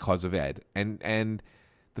of Ed. And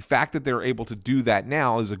the fact that they're able to do that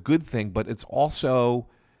now is a good thing, but it's also,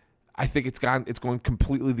 I think it's going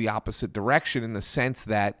completely the opposite direction in the sense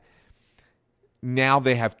that now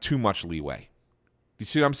they have too much leeway. You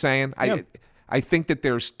see what I'm saying? Yeah. I think that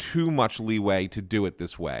there's too much leeway to do it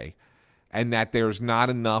this way, and that there's not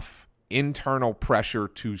enough internal pressure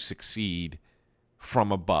to succeed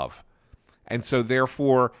from above. And so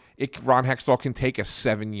therefore, Ron Hextall can take a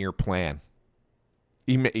 7-year plan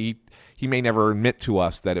He may never admit to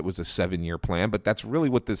us that it was a 7-year plan, but that's really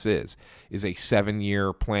what this is a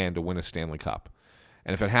 7-year plan to win a Stanley Cup.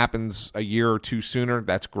 And if it happens a year or two sooner,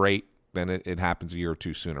 that's great. Then it happens a year or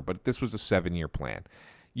two sooner. But this was a 7-year plan.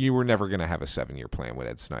 You were never going to have a 7-year plan with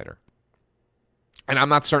Ed Snyder. And I'm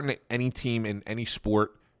not certain that any team in any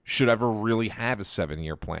sport should ever really have a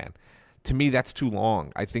 7-year plan. To me, that's too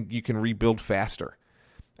long. I think you can rebuild faster.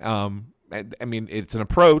 I mean, it's an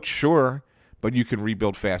approach, sure, but you can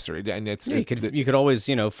rebuild faster. And you could always,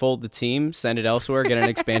 fold the team, send it elsewhere, get an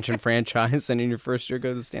expansion franchise, and in your first year go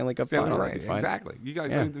to the Stanley Cup final. Right, exactly. You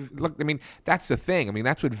got look. I mean, that's the thing. I mean,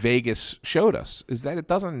 that's what Vegas showed us is that it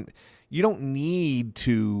doesn't. You don't need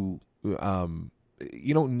to.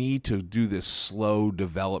 You don't need to do this slow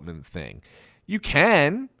development thing. You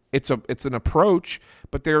can. It's an approach,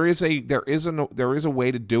 but there is a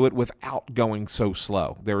way to do it without going so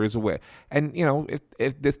slow. There is a way, and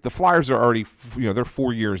if the Flyers are already they're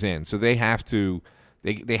 4 years in, so they have to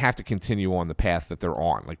continue on the path that they're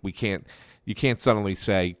on. Like you can't suddenly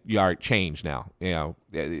say all right, change now.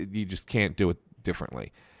 You just can't do it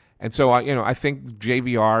differently. And so I think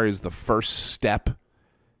JVR is the first step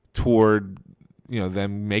toward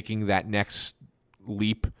them making that next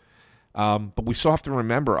leap. But we still have to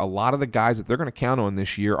remember a lot of the guys that they're going to count on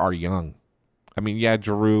this year are young. I mean, yeah,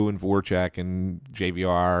 Giroux and Voracek and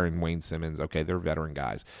JVR and Wayne Simmons. Okay, they're veteran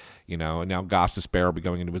guys. And now Gostisbehere will be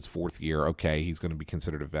going into his 4th year. Okay, he's going to be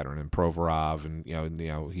considered a veteran. And Provorov, and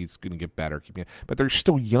he's going to get better. But they're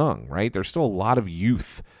still young, right? There's still a lot of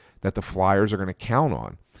youth that the Flyers are going to count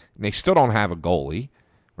on. And they still don't have a goalie,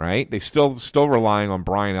 right? They still relying on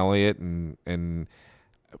Brian Elliott and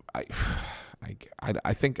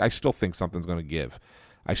I still think something's going to give.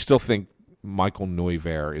 I still think Michael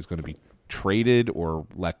Neuvirth is going to be traded or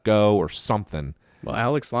let go or something. Well,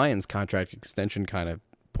 Alex Lyon's contract extension kind of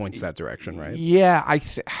points that direction, right? Yeah, I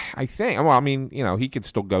think. Well, I mean, he could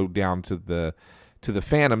still go down to the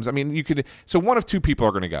Phantoms. I mean, you could. So one of two people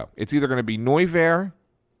are going to go. It's either going to be Neuvirth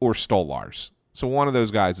or Stolarz. So one of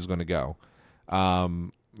those guys is going to go.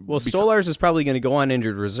 Well, Stolarz is probably going to go on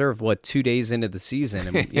injured reserve 2 days into the season,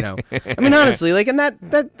 and I mean, honestly, and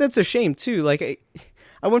that's a shame too. Like,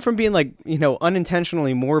 I went from being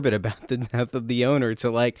unintentionally morbid about the death of the owner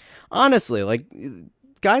to honestly,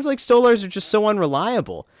 guys like Stolarz are just so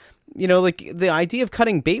unreliable. The idea of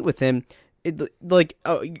cutting bait with him,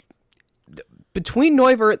 between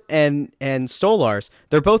Neuvirth and Stolarz,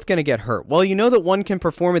 they're both going to get hurt. Well, that one can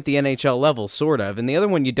perform at the NHL level, sort of, and the other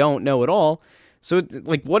one you don't know at all. So,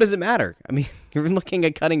 what does it matter? I mean, you're looking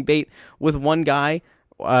at cutting bait with one guy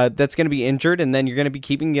that's going to be injured, and then you're going to be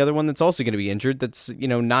keeping the other one that's also going to be injured that's,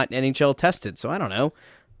 not NHL tested. So, I don't know.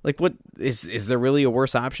 What is there really a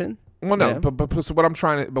worse option? Well, no, but so what I'm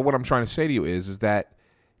trying to say to you is that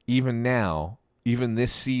even now, even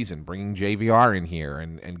this season, bringing JVR in here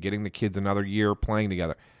and getting the kids another year playing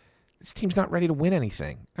together, this team's not ready to win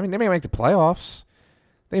anything. I mean, they may make the playoffs.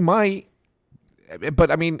 They might.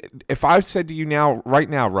 But, I mean, if I said to you right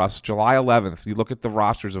now, Russ, July 11th, you look at the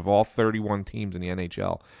rosters of all 31 teams in the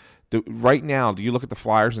NHL. Right now, do you look at the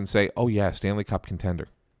Flyers and say, oh, yeah, Stanley Cup contender?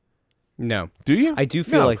 No. Do you? I do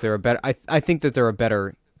feel like they're a better – I think that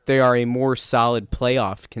they are a more solid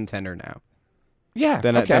playoff contender now. Yeah,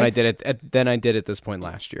 than I did at this point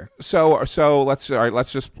last year. So let's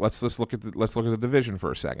look at the division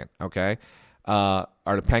for a second, okay? Are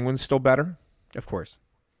the Penguins still better? Of course.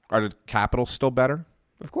 Are the Capitals still better?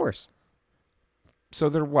 Of course. So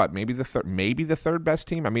they're what? Maybe the third best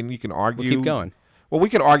team. I mean, you can argue. We'll keep going. Well, we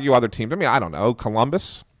could argue other teams. I mean, I don't know.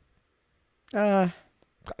 Columbus. They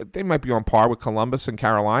might be on par with Columbus and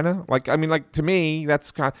Carolina. To me,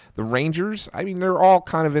 that's kind of the Rangers. I mean, they're all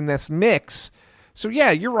kind of in this mix. So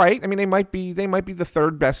yeah, you're right. I mean, they might be the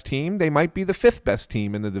third best team. They might be the fifth best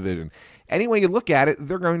team in the division. Any way you look at it,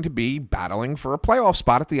 they're going to be battling for a playoff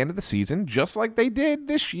spot at the end of the season, just like they did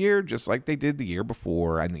this year, just like they did the year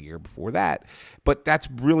before and the year before that. But that's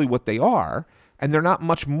really what they are, and they're not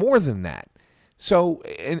much more than that. So,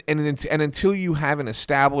 and until you have an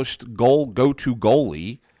established go-to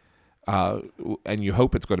goalie, and you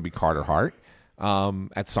hope it's going to be Carter Hart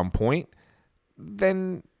at some point,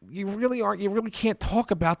 then you really can't talk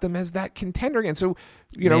about them as that contender again. So,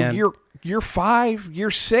 year 5,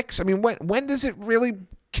 year 6. I mean, when does it really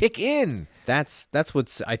kick in? That's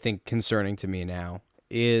what's, I think, concerning to me now.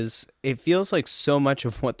 Is it feels like so much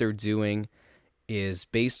of what they're doing is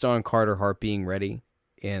based on Carter Hart being ready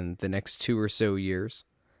in the next 2 or so years,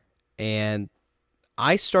 and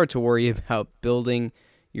I start to worry about building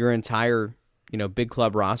your entire big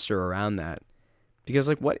club roster around that,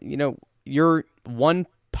 because you're one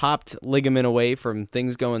popped ligament away from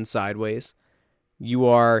things going sideways. You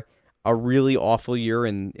are a really awful year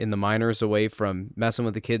in the minors away from messing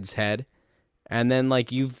with the kid's head. And then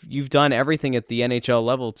like you've done everything at the NHL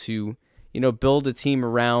level to, build a team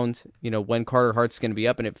around, when Carter Hart's going to be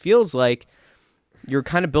up. And it feels like you're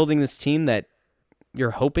kind of building this team that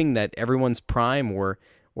you're hoping that everyone's prime or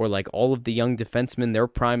like all of the young defensemen, their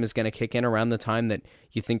prime is going to kick in around the time that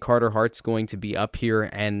you think Carter Hart's going to be up here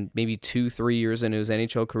and maybe 2-3 years into his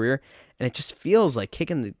NHL career. And it just feels like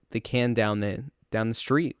kicking the can down the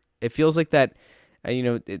street. It feels like that,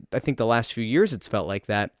 I think the last few years it's felt like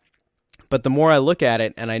that. But the more I look at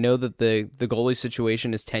it, and I know that the goalie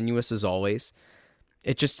situation is tenuous as always,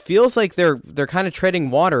 it just feels like they're kind of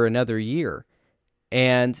treading water another year.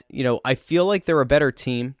 And, I feel like they're a better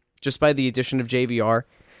team just by the addition of JVR,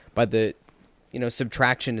 by the,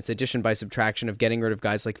 subtraction. It's addition by subtraction of getting rid of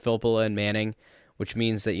guys like Filppula and Manning, which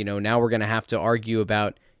means that, now we're going to have to argue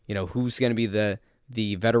about, who's going to be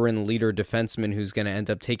the veteran leader defenseman who's going to end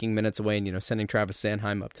up taking minutes away and, sending Travis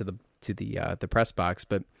Sanheim up to the press box.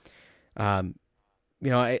 But,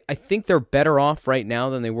 I think they're better off right now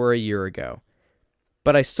than they were a year ago.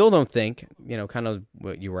 But I still don't think, kind of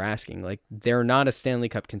what you were asking, like they're not a Stanley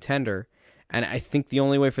Cup contender. And I think the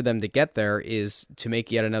only way for them to get there is to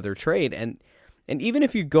make yet another trade. And even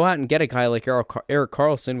if you go out and get a guy like Erik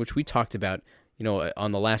Karlsson, which we talked about,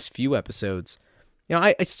 on the last few episodes,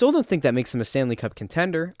 I still don't think that makes them a Stanley Cup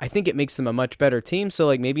contender. I think it makes them a much better team. So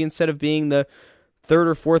like maybe instead of being the third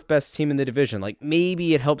or fourth best team in the division, like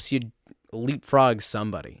maybe it helps you leapfrog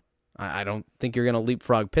somebody. I don't think you're going to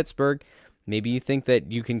leapfrog Pittsburgh. Maybe you think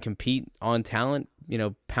that you can compete on talent,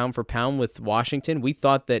 pound for pound with Washington. We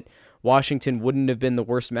thought that Washington wouldn't have been the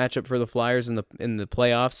worst matchup for the Flyers in the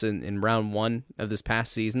playoffs in round one of this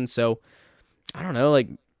past season. So I don't know, like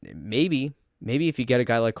maybe if you get a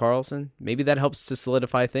guy like Karlsson, maybe that helps to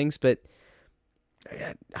solidify things. But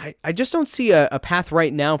I just don't see a path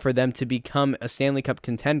right now for them to become a Stanley Cup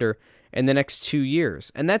contender in the next 2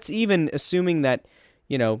 years. And that's even assuming that,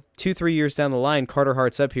 2-3 years down the line, Carter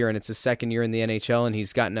Hart's up here and it's his second year in the NHL and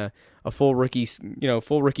he's gotten a full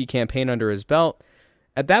rookie campaign under his belt.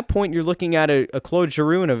 At that point, you're looking at a Claude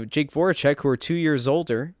Giroux and a Jake Voracek who are 2 years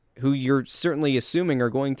older, who you're certainly assuming are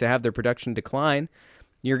going to have their production decline.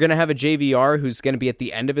 You're going to have a JVR who's going to be at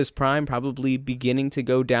the end of his prime, probably beginning to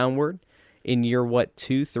go downward in year,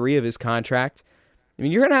 2-3 of his contract. I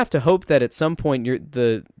mean, you're going to have to hope that at some point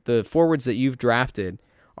the forwards that you've drafted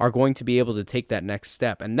are going to be able to take that next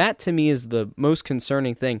step. And that, to me, is the most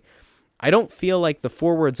concerning thing. I don't feel like the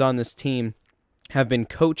forwards on this team have been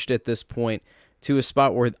coached at this point to a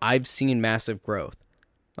spot where I've seen massive growth.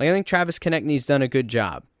 Like, I think Travis Konechny's done a good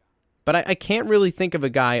job. But I can't really think of a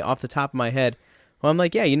guy off the top of my head who I'm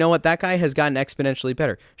like, yeah, you know what? That guy has gotten exponentially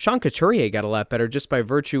better. Sean Couturier got a lot better just by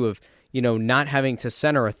virtue of, not having to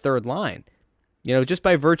center a third line. Just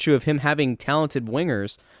by virtue of him having talented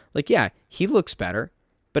wingers. Like, yeah, he looks better.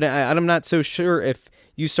 But I'm not so sure if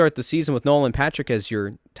you start the season with Nolan Patrick as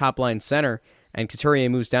your top line center and Couturier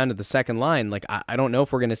moves down to the second line. Like, I don't know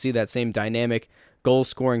if we're going to see that same dynamic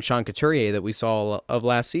goal-scoring Sean Couturier that we saw of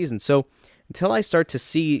last season. So until I start to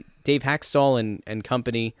see Dave Haxtell and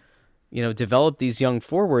company, develop these young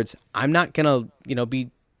forwards, I'm not going to,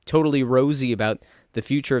 be totally rosy about the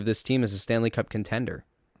future of this team as a Stanley Cup contender.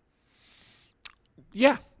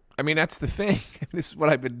 Yeah. I mean, that's the thing. This is what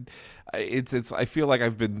I've been. I feel like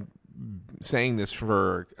I've been saying this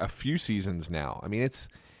for a few seasons now. I mean,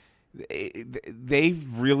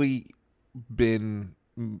 they've really been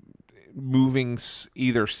moving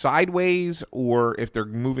either sideways or if they're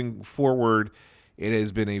moving forward, it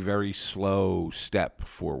has been a very slow step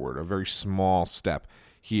forward, a very small step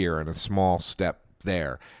here and a small step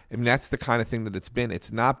there. I mean, that's the kind of thing that it's been.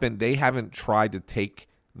 It's not been. They haven't tried to take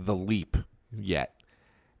the leap yet.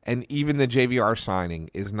 And even the JVR signing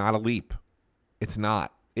is not a leap. It's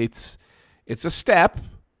not. It's a step.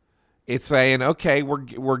 It's saying, okay,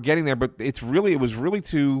 we're getting there, but it was really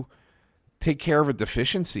to take care of a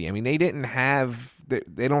deficiency. I mean, they don't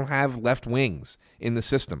have left wings in the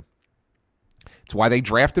system. It's why they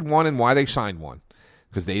drafted one and why they signed one,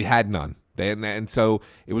 because they had none. And so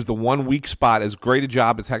it was the one weak spot. As great a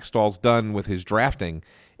job as Hextall's done with his drafting,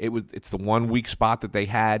 it's the one weak spot that they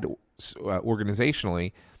had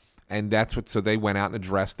organizationally. And so they went out and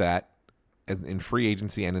addressed that in free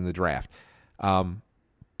agency and in the draft.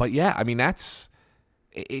 But yeah, I mean, that's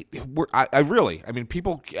it.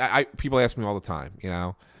 People ask me all the time,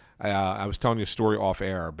 I was telling you a story off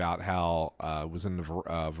air about how I was in the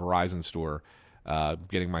Verizon store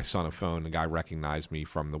getting my son a phone. The guy recognized me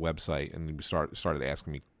from the website and he started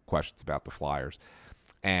asking me questions about the Flyers.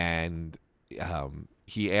 And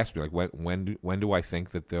he asked me, like, when do I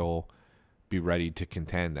think that they'll be ready to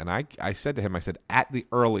contend. And I said to him, I said, at the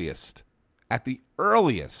earliest,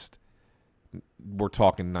 we're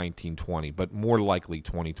talking 1920, but more likely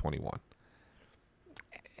 2021.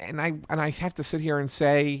 And I have to sit here and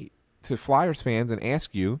say to Flyers fans and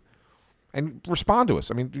ask you, and respond to us.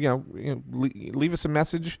 I mean, leave us a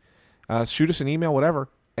message, shoot us an email, whatever.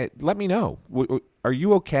 Let me know. Are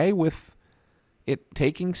you okay with it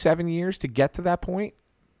taking 7 years to get to that point,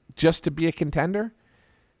 just to be a contender?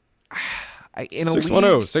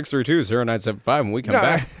 610-632-0975 when we come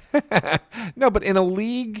back. No, but in a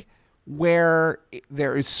league where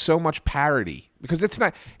there is so much parity, because it's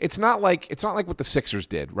not like what the Sixers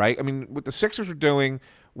did, right? I mean, what the Sixers were doing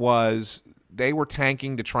was they were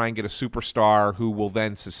tanking to try and get a superstar who will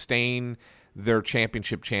then sustain their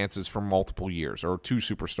championship chances for multiple years, or two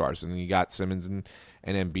superstars. And then you got Simmons and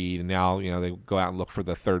Embiid, and now they go out and look for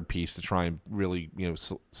the third piece to try and really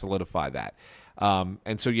solidify that.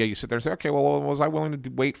 And so you sit there and say, okay, well, was I willing to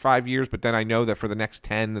wait 5 years? But then I know that for the next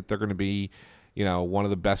 10 that they're going to be one of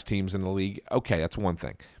the best teams in the league. Okay, that's one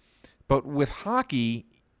thing. But with hockey,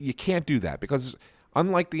 you can't do that, because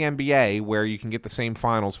unlike the NBA, where you can get the same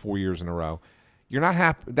finals 4 years in a row,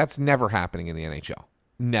 that's never happening in the NHL.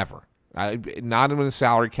 Never. Not in a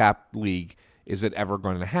salary cap league is it ever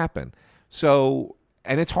going to happen. So,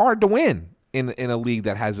 and it's hard to win in a league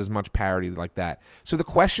that has as much parity like that. So the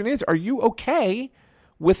question is, are you okay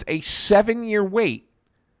with a 7-year wait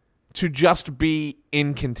to just be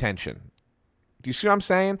in contention? Do you see what I'm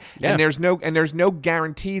saying? Yeah. And there's no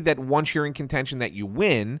guarantee that once you're in contention that you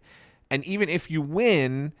win. And even if you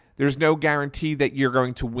win, there's no guarantee that you're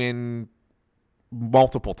going to win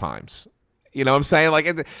multiple times. You know what I'm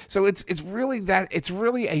saying? So it's really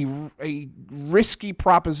a risky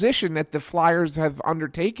proposition that the Flyers have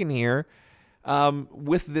undertaken here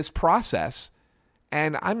with this process.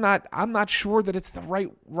 And I'm not sure that it's the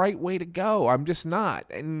right way to go. I'm just not.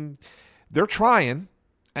 And they're trying.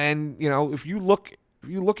 And if you look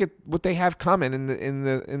at what they have coming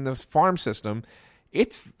in the farm system,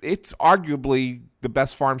 it's arguably the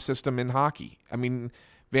best farm system in hockey. I mean,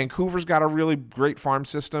 Vancouver's got a really great farm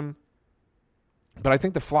system, but I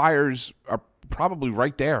think the Flyers are probably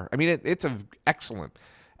right there. I mean, it's an excellent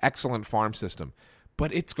farm system,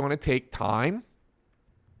 but it's going to take time,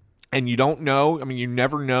 and you don't know. I mean, you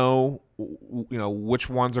never know, which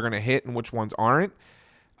ones are going to hit and which ones aren't.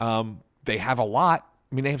 They have a lot.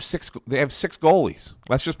 I mean, they have six goalies.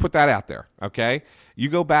 Let's just put that out there, okay? You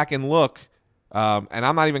go back and look, and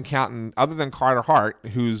I'm not even counting, other than Carter Hart,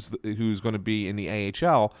 who's going to be in the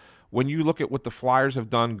AHL. When you look at what the Flyers have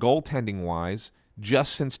done goaltending-wise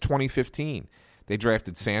just since 2015, they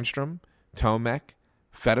drafted Sandstrom, Tomek,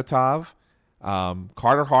 Fedotov,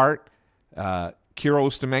 Carter Hart, Kirill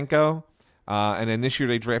Ustimenko, and then this year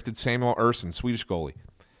they drafted Samuel Ersson, Swedish goalie.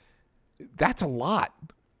 That's a lot.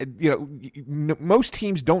 Most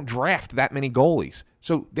teams don't draft that many goalies.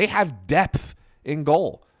 So they have depth in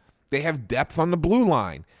goal. They have depth on the blue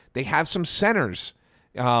line. They have some centers.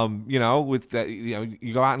 With the,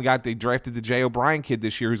 you go out and they drafted the Jay O'Brien kid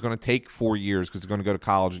this year, who's going to take 4 years because he's going to go to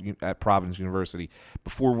college at Providence University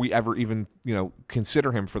before we ever even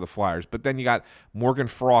consider him for the Flyers. But then you got Morgan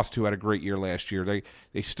Frost, who had a great year last year.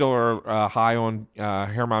 They still are high on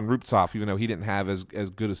Herman Ruptsov, even though he didn't have as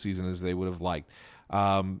good a season as they would have liked. So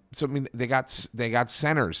I mean, they got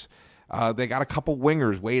centers. They got a couple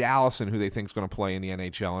wingers, Wade Allison, who they think is going to play in the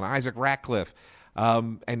NHL, and Isaac Ratcliffe.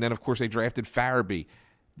 And then, of course, they drafted Farabee.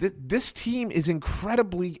 This team is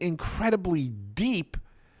incredibly, incredibly deep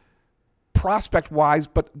prospect-wise,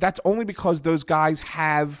 but that's only because those guys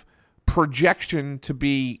have projection to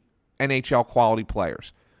be NHL quality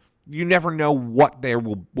players. You never know what they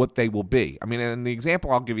will be. I mean, and the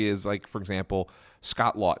example I'll give you is, like, for example,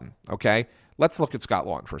 Scott Lawton. Okay, let's look at Scott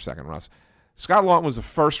Lawton for a second, Russ. Scott Lawton was a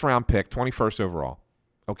first-round pick, 21st overall.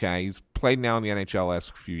 Okay, he's played now in the NHL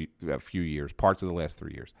last few years, parts of the last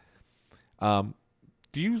 3 years.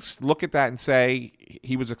 Do you look at that and say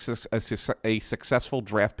he was a successful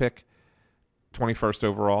draft pick, 21st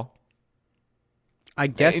overall? I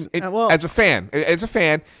guess. As a fan,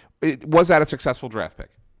 was that a successful draft pick?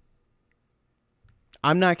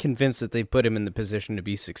 I'm not convinced that they put him in the position to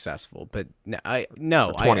be successful, but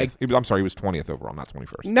no. 20th. I'm sorry, he was 20th overall, not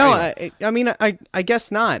 21st. No, anyway. I mean, I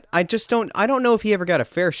guess not. I don't know if he ever got a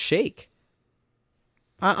fair shake.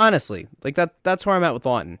 Honestly, like that's where I'm at with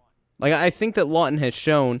Lawton. Like, I think that Lawton has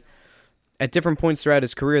shown at different points throughout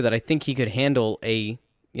his career that I think he could handle a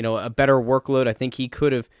better workload. I think he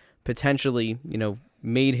could have potentially,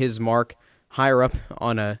 made his mark higher up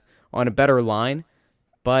on a better line.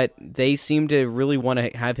 But they seem to really want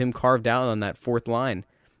to have him carved out on that fourth line.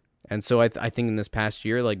 And so I think in this past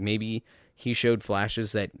year, like, maybe he showed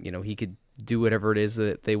flashes that, he could do whatever it is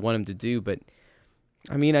that they want him to do. But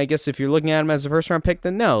I mean, I guess if you're looking at him as a first round pick,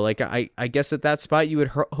 then no. Like I guess at that spot you would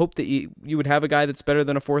hope that you would have a guy that's better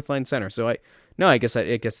than a fourth line center. So I guess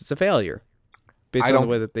it's a failure based on the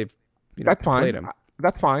way that they've played him.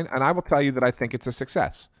 That's fine, and I will tell you that I think it's a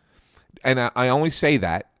success. And I only say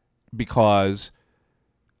that because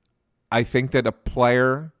I think that a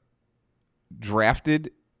player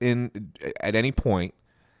drafted at any point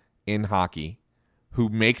in hockey who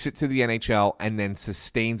makes it to the NHL and then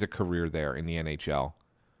sustains a career there in the NHL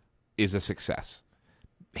is a success.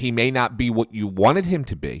 He may not be what you wanted him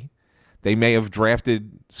to be. They may have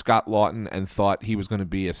drafted Scott Laughton and thought he was going to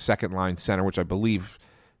be a second-line center, which I believe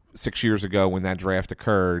 6 years ago when that draft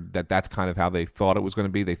occurred, that's kind of how they thought it was going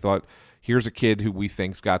to be. They thought, here's a kid who we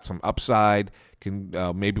think's got some upside, can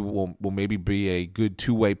will maybe be a good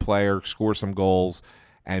two-way player, score some goals,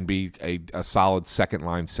 and be a solid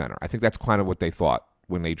second-line center. I think that's kind of what they thought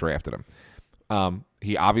when they drafted him.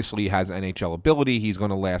 He obviously has NHL ability. He's going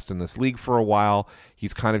to last in this league for a while.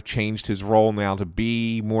 He's kind of changed his role now to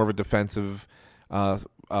be more of a defensive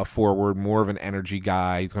forward, more of an energy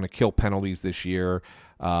guy. He's going to kill penalties this year.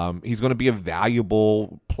 He's going to be a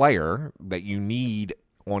valuable player that you need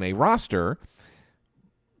on a roster,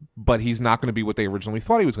 but he's not going to be what they originally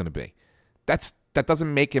thought he was going to be. That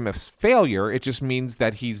doesn't make him a failure. It just means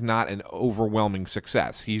that he's not an overwhelming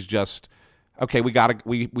success. He's just, okay, we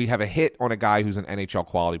have a hit on a guy who's an NHL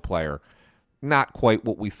quality player. Not quite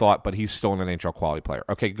what we thought, but he's still an NHL quality player.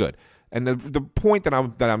 Okay, good. And the point that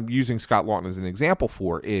I'm using Scott Laughton as an example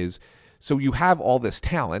for is, so you have all this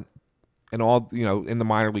talent and all, in the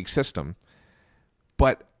minor league system,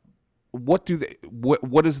 but what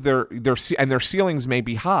is their and their ceilings may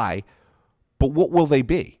be high, but what will they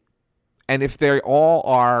be? And if they all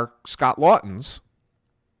are Scott Laughtons,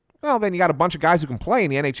 well, then you got a bunch of guys who can play in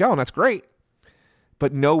the NHL, and that's great.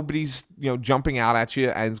 But nobody's jumping out at you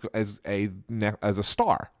as a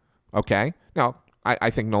star. Okay, now I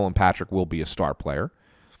think Nolan Patrick will be a star player,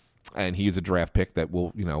 and he is a draft pick that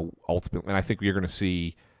will ultimately. And I think you're going to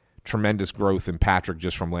see tremendous growth in Patrick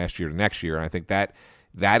just from last year to next year. And I think that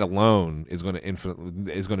alone is going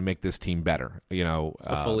to make this team better.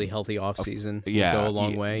 A fully healthy offseason will go a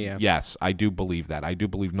long way. Yeah. Yes, I do believe that. I do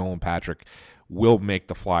believe Nolan Patrick will make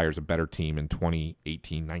the Flyers a better team in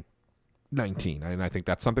 2018-19. And I think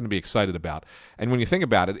that's something to be excited about. And when you think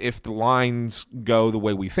about it, if the lines go the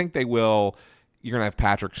way we think they will, you're going to have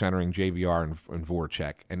Patrick centering JVR and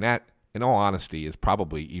Voracek. And that, in all honesty, is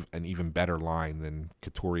probably an even better line than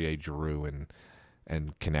Couturier, Giroux,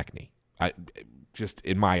 and Konechny. Just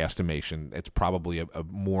in my estimation, it's probably a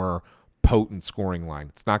more potent scoring line.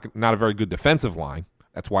 It's not a very good defensive line.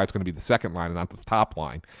 That's why it's going to be the second line and not the top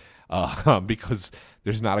line, because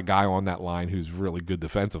there's not a guy on that line who's really good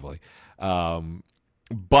defensively.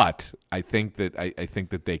 But I think that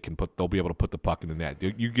they'll be able to put the puck in the net.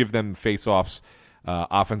 You give them face-offs,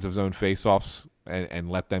 offensive zone face-offs, and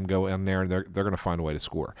let them go in there, and they're going to find a way to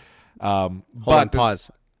score. Hold on,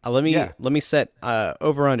 pause. Let me set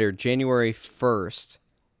over under January 1st.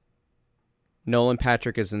 Nolan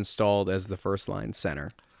Patrick is installed as the first line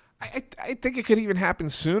center. I think it could even happen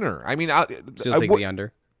sooner. I mean, still take the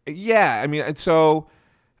under. Yeah, I mean, and so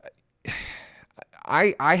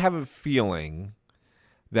I have a feeling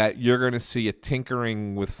that you're going to see a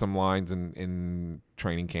tinkering with some lines in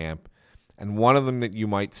training camp, and one of them that you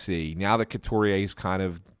might see now that Couturier's kind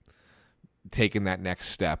of taken that next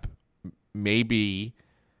step, maybe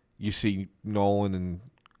you see Nolan and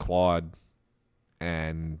Claude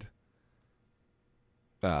and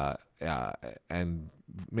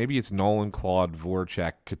maybe it's Nolan, Claude,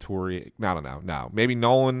 Voracek, Couturier. I don't know. No, maybe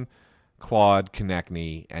Nolan, Claude,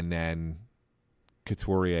 Konechny, and then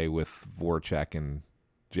Couturier with Voracek and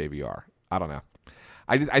JVR. I don't know.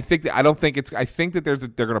 I think that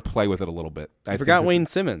they're going to play with it a little bit. I forgot Wayne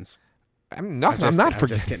Simmons. I'm not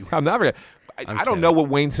forgetting. I'm not forgetting. I don't know what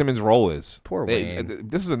Wayne Simmons' role is. Poor Wayne.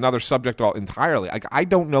 This is another subject entirely. I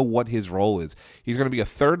don't know what his role is. He's going to be a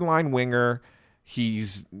third line winger.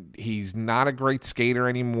 He's not a great skater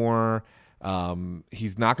anymore.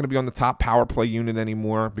 He's not going to be on the top power play unit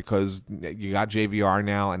anymore because you got JVR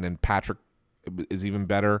now, and then Patrick is even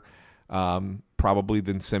better probably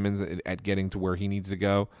than Simmons at getting to where he needs to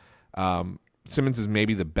go. Simmons is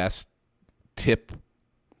maybe the best tip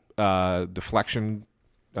deflection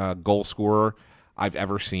goal scorer I've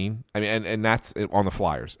ever seen. I mean, and that's on the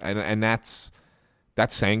Flyers, and that's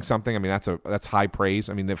saying something. I mean, that's high praise.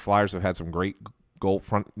 I mean, the Flyers have had some great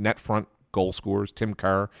net front goal scorers. Tim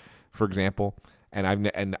Kerr, for example, and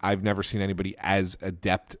I've never seen anybody as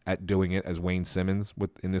adept at doing it as Wayne Simmons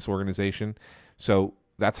in this organization. So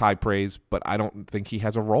That's high praise, but I don't think he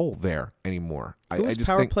has a role there anymore. Who was I just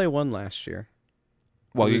power think, play one last year?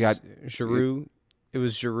 well, you got Giroux. It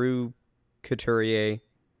was Giroux, Couturier,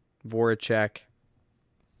 Voracek.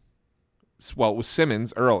 Well, it was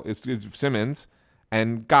Simmons, it's Simmons,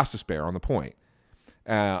 and Gostisbehere on the point.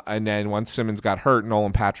 And then once Simmons got hurt,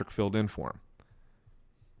 Nolan Patrick filled in for him.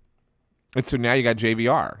 And so now you got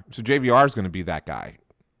JVR. So JVR is going to be that guy.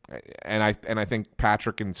 And I think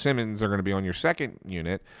Patrick and Simmons are going to be on your second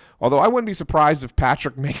unit. Although I wouldn't be surprised if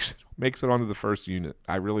Patrick makes it onto the first unit.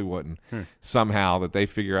 I really wouldn't. Somehow that they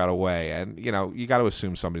figure out a way. And, you know, you got to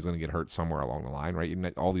assume somebody's going to get hurt somewhere along the line, right?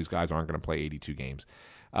 All these guys aren't going to play 82 games.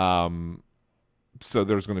 So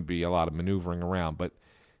there's going to be a lot of maneuvering around. But,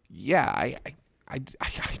 yeah, I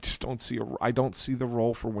just don't see I don't see the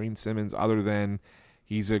role for Wayne Simmons other than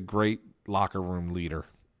he's a great locker room leader.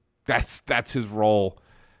 That's his role.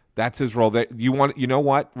 That's his role. That you know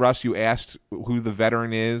what, Russ? You asked who the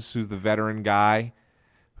veteran is, who's the veteran guy,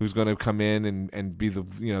 who's going to come in and be the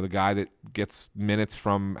guy that gets minutes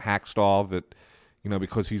from Hackstall. That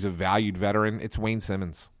because he's a valued veteran. It's Wayne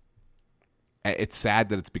Simmons. It's sad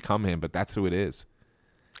that it's become him, but that's who it is.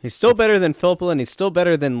 He's still better than Filppula, and he's still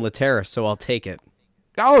better than Laterra, so I'll take it.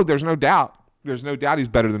 Oh, there's no doubt. There's no doubt he's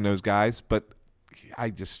better than those guys, but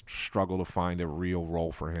I just struggle to find a real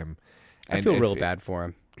role for him. And I feel real bad for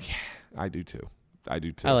him. Yeah, I do too.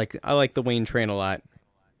 I like the Wayne train a lot.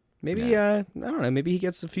 Maybe I don't know. Maybe he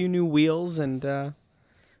gets a few new wheels and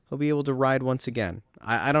he'll be able to ride once again.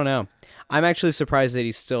 I don't know. I'm actually surprised that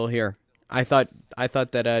he's still here. I thought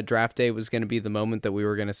that draft day was going to be the moment that we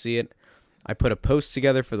were going to see it. I put a post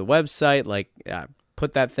together for the website,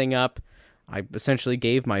 put that thing up. I essentially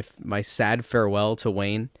gave my sad farewell to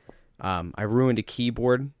Wayne. I ruined a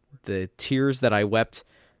keyboard. The tears that I wept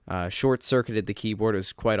short-circuited the keyboard. It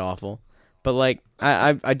was quite awful. But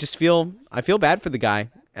I just feel bad for the guy,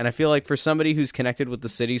 and I feel like for somebody who's connected with the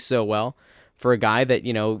city so well, for a guy that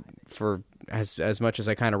for as much as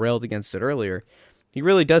I kind of railed against it earlier, he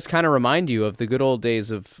really does kind of remind you of the good old days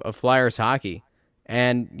of Flyers hockey.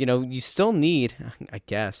 And you still need, I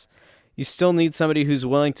guess, somebody who's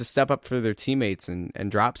willing to step up for their teammates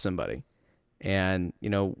and drop somebody. And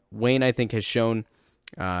Wayne, I think, has shown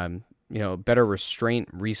better restraint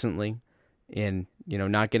recently in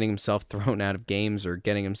not getting himself thrown out of games or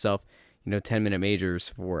getting himself 10-minute majors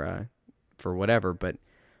for whatever. But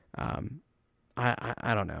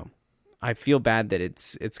I don't know. I feel bad that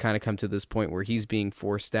it's kind of come to this point where he's being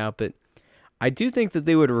forced out, but I do think that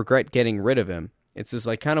they would regret getting rid of him. It's this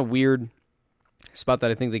kind of weird spot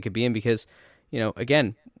that I think they could be in because,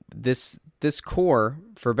 again, this core,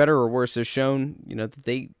 for better or worse, has shown, that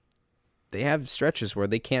they have stretches where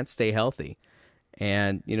they can't stay healthy.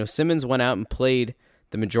 And, Simmons went out and played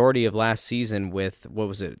the majority of last season with,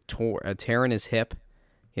 a tear in his hip.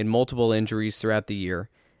 He had multiple injuries throughout the year.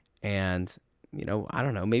 And, I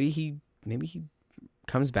don't know, maybe he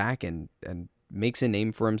comes back and makes a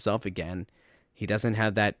name for himself again. He doesn't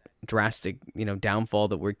have that drastic, downfall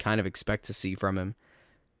that we kind of expect to see from him.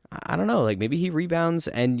 I don't know, maybe he rebounds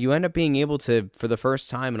and you end up being able to, for the first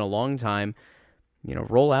time in a long time,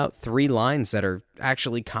 roll out 3 lines that are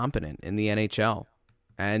actually competent in the NHL.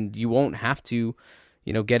 And you won't have to,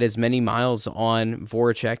 get as many miles on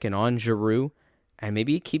Voracek and on Giroux. And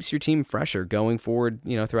maybe it keeps your team fresher going forward,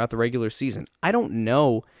 throughout the regular season. I don't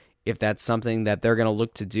know if that's something that they're going to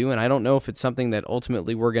look to do. And I don't know if it's something that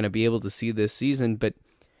ultimately we're going to be able to see this season. But,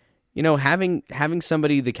 having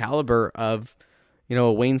somebody the caliber of,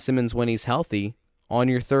 Wayne Simmons when he's healthy on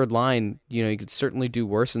your third line, you could certainly do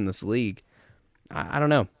worse in this league. I don't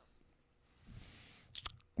know.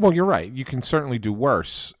 Well, you're right. You can certainly do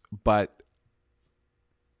worse, but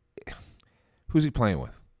who's he playing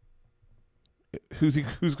with? Who's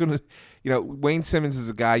going to, Wayne Simmons is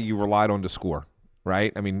a guy you relied on to score,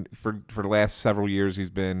 right? I mean, for the last several years, he's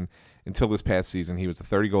been, until this past season, he was a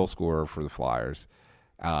 30-goal scorer for the Flyers.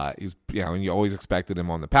 And you always expected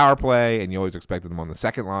him on the power play, and you always expected him on the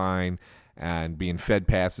second line, and being fed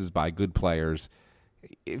passes by good players.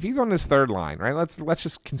 If he's on this third line, right? Let's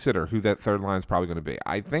just consider who that third line is probably going to be.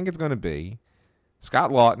 I think it's going to be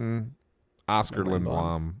Scott Lawton, Oscar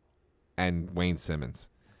Lindblom, and Wayne Simmons.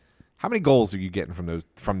 How many goals are you getting from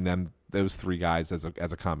those 3 guys as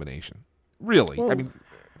a combination? Really? Whoa. I mean,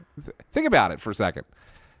 think about it for a second.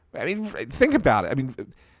 I mean, think about it. I mean,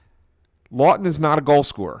 Lawton is not a goal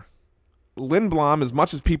scorer. Lindblom, as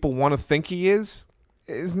much as people want to think he is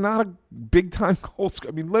not a big-time goal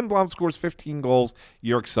scorer. I mean, Lindblom scores 15 goals.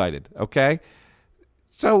 You're excited, okay?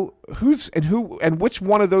 So which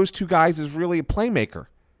one of those 2 guys is really a playmaker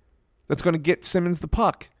that's going to get Simmons the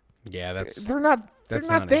puck? Yeah, they're not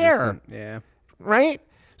there. Yeah. Right?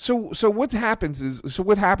 So what happens is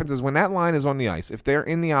when that line is on the ice, if they're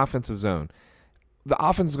in the offensive zone, the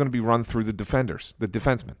offense is going to be run through the defenders, the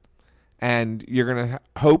defensemen. And you're going to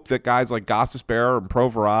hope that guys like Gostisbehere and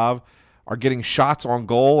Provorov are getting shots on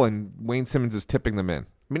goal and Wayne Simmons is tipping them in.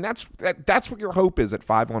 I mean, that's what your hope is at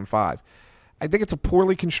 5-on-5. I think it's a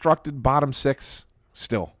poorly constructed bottom six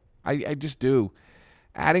still. I just do.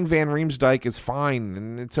 Adding Van Riemsdyk is fine,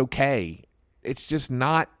 and it's okay. It's just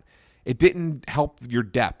not – it didn't help your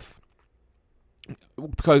depth.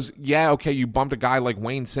 Because, you bumped a guy like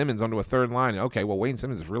Wayne Simmons onto a third line. Okay, well, Wayne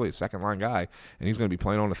Simmons is really a second-line guy, and he's going to be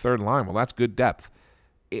playing on a third line. Well, that's good depth.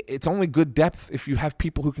 It's only good depth if you have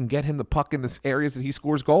people who can get him the puck in the areas that he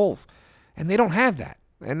scores goals. And they don't have that.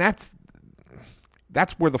 And that's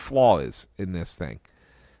where the flaw is in this thing.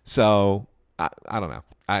 So, I don't know.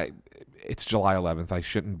 It's July 11th. I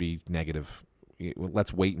shouldn't be negative.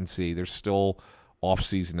 Let's wait and see. There's still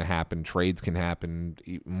offseason to happen. Trades can happen.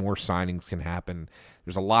 More signings can happen.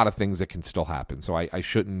 There's a lot of things that can still happen. So I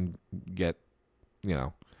shouldn't get,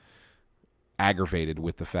 aggravated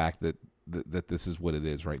with the fact that this is what it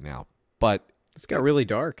is right now. But it's got really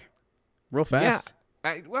dark real fast.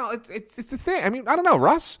 Yeah. It's the thing. I mean, I don't know,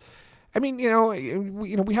 Russ. I mean,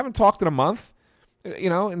 we haven't talked in a month.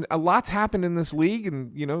 And a lot's happened in this league,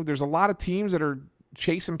 and there's a lot of teams that are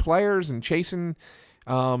chasing players and chasing,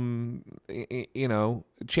 chasing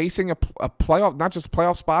a playoff, not just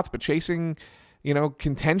playoff spots, but chasing,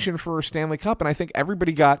 contention for a Stanley Cup. And I think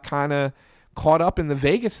everybody got kind of caught up in the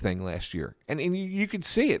Vegas thing last year, and you could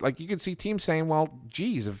see it. Like you could see teams saying, "Well,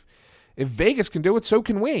 geez, if Vegas can do it, so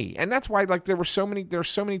can we." And that's why, like, there's so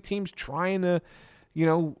many teams trying to,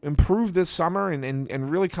 improve this summer and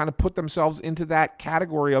really kind of put themselves into that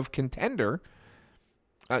category of contender.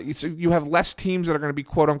 So you have less teams that are going to be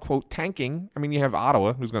quote unquote tanking. I mean, you have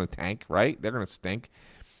Ottawa, who's going to tank, right? They're going to stink.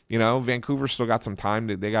 Vancouver's still got some time.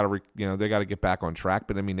 They got to get back on track.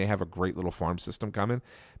 But I mean, they have a great little farm system coming.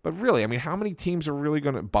 But really, I mean, how many teams are really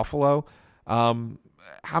going to Buffalo? How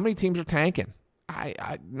many teams are tanking?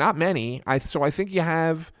 Not many. So I think you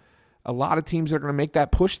have a lot of teams that are going to make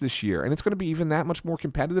that push this year, and it's going to be even that much more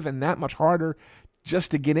competitive and that much harder just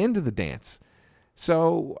to get into the dance.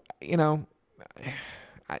 So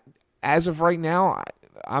as of right now,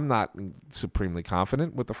 I'm not supremely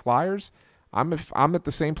confident with the Flyers. I'm at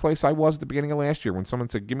the same place I was at the beginning of last year when someone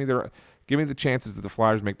said, give me the chances that the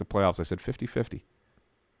Flyers make the playoffs. I said 50-50.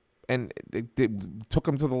 And it took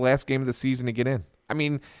them to the last game of the season to get in. I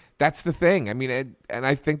mean, that's the thing. I mean, and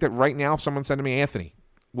I think that right now, if someone said to me, Anthony,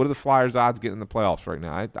 what are the Flyers' odds getting in the playoffs right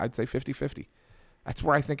now? I'd say 50-50. That's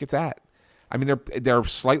where I think it's at. I mean, they're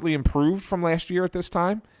slightly improved from last year at this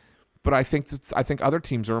time, but I think other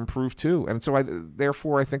teams are improved too. And so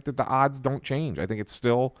therefore I think that the odds don't change. I think it's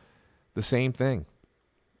still the same thing.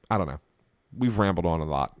 I don't know. We've rambled on a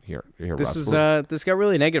lot here. This got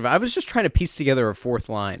really negative. I was just trying to piece together a fourth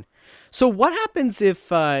line. So what happens if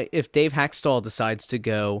Dave Hackstall decides to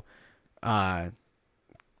go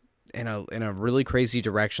in a really crazy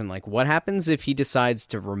direction? Like, what happens if he decides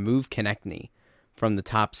to remove Konechny from the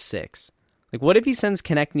top six? Like, what if he sends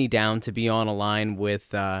Konechny down to be on a line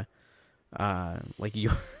with like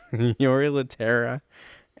Yuri Laterra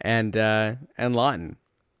and Lawton?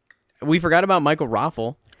 We forgot about Michael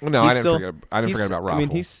Raffle. No, I didn't forget about Raffle. I mean,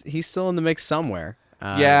 he's still in the mix somewhere.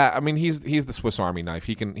 Yeah, I mean, he's the Swiss Army knife.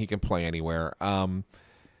 He can play anywhere.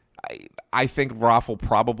 I think Raffle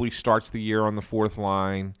probably starts the year on the fourth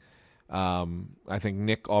line. I think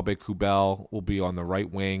Nick Aube-Kubel will be on the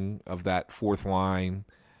right wing of that fourth line.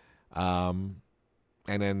 And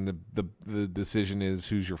then the decision is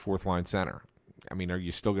who's your fourth line center. I mean, are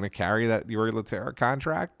you still going to carry that Yuri Laterra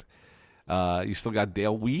contract? You still got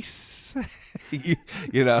Dale Weiss. You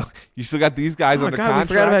still got these guys under contract.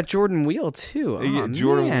 We forgot about Jordan Wheel too.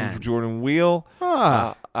 Jordan Wheel.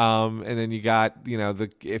 Huh. And then you got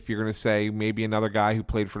if you're going to say maybe another guy who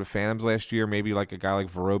played for the Phantoms last year, maybe like a guy like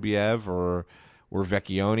Vorobiev or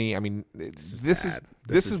Vecchione. I mean, this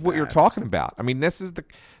is what you're talking about. I mean, this is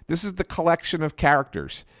the collection of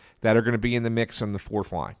characters that are going to be in the mix on the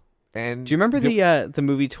fourth line. And do you remember the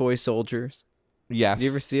movie Toy Soldiers? Yes. Did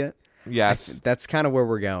you ever see it? Yes. That's kind of where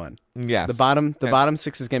we're going. Yes. The bottom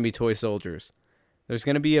six is going to be Toy Soldiers. There's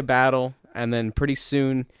going to be a battle, and then pretty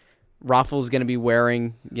soon, Raffle's going to be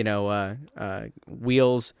wearing,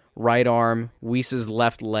 Wheel's right arm, Weiss's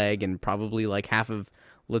left leg, and probably like half of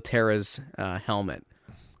Laterra's helmet.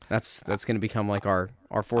 That's going to become like our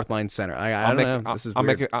fourth line center. I don't know. This is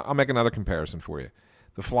weird. I'll make another comparison for you.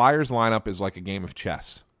 The Flyers lineup is like a game of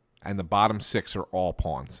chess, and the bottom six are all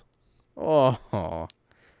pawns. Oh,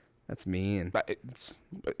 that's mean.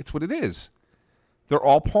 It's what it is. They're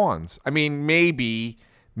all pawns. I mean, maybe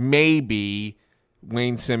maybe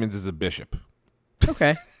Wayne Simmons is a bishop.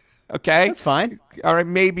 Okay. Okay? That's fine. All right,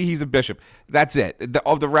 maybe he's a bishop. That's it.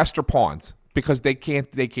 The rest are pawns because they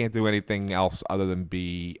can't do anything else other than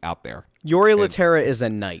be out there. Yori Laterra is a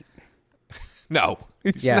knight. No,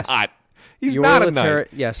 he's Yes. not. He's Yori not a Laterra- knight.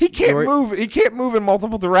 yes, He can't Yori- move. He can't move in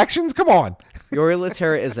multiple directions. Come on. Yori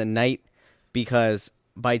Laterra is a knight because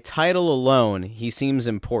by title alone, he seems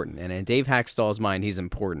important. And in Dave Hackstall's mind, he's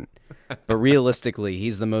important. But realistically,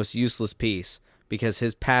 he's the most useless piece because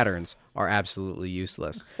his patterns are absolutely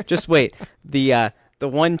useless. Just wait. The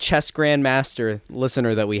one chess grandmaster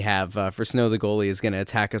listener that we have for Snow the Goalie is going to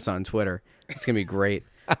attack us on Twitter. It's going to be great.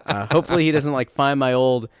 Hopefully he doesn't find my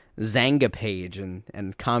old Zanga page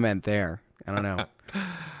and comment there. I don't know.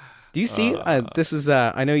 Do you see? This is.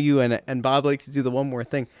 I know you and Bob like to do the one more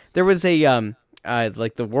thing. There was a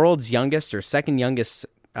the world's youngest or second youngest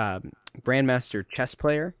grandmaster chess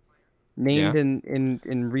player named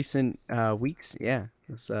in recent weeks. Yeah,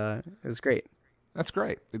 it was great. That's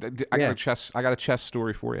great. I got a chess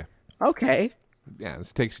story for you. Okay. Yeah,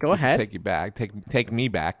 this Go ahead. Take you back. Take me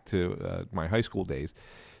back to my high school days.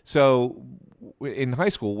 So in high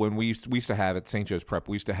school, when we used to have at St. Joe's Prep,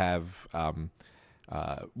 we used to have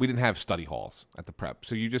we didn't have study halls at the prep,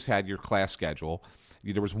 so you just had your class schedule.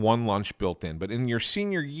 There was one lunch built in, but in your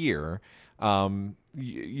senior year,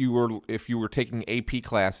 you were if you were taking AP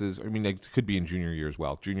classes. I mean, it could be in junior year as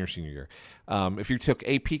well, junior senior year. If you took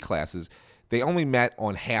AP classes, they only met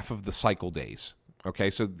on half of the cycle days. Okay,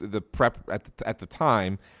 so the prep at the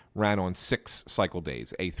time ran on 6 cycle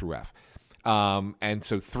days, A through F. And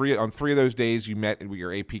so three of those days you met with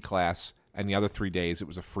your AP class, and the other 3 days it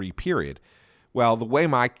was a free period. Well, the way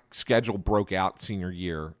my schedule broke out senior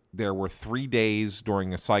year, there were 3 days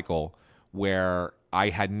during a cycle where I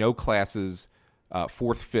had no classes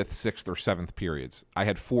 4th, 5th, 6th, or 7th periods. I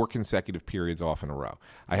had 4 consecutive periods off in a row.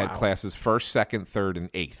 I had classes 1st, 2nd, 3rd,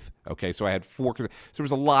 and 8th. Okay, so I had 4. So there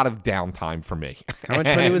was a lot of downtime for me. How much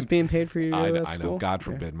money was being paid for you to go to that I school? know, God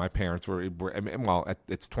forbid. My parents were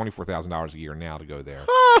it's $24,000 a year now to go there.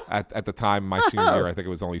 At the time, my senior year, I think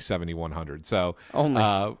it was only $7,100. So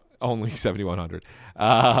only $7,100.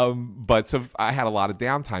 But so I had a lot of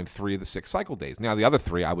downtime 3 of the 6 cycle days. Now the other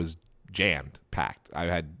 3, I was jammed, packed. I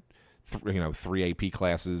had 3 AP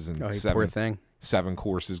classes and poor thing. 7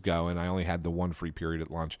 courses going. I only had the 1 free period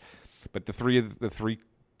at lunch, but the 3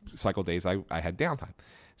 cycle days I had downtime.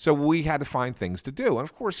 So we had to find things to do. And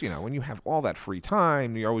of course, when you have all that free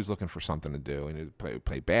time, you're always looking for something to do. And you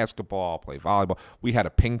play basketball, play volleyball. We had a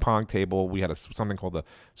ping pong table. We had something called the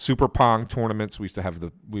Super Pong tournaments. We used to have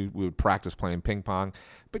we would practice playing ping pong.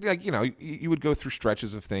 But you would go through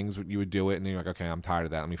stretches of things. You would do it, and you're like, okay, I'm tired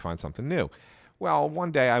of that. Let me find something new. Well,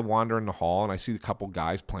 one day I wander in the hall and I see a couple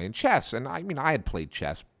guys playing chess. And I had played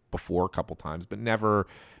chess before a couple times, but never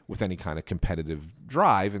with any kind of competitive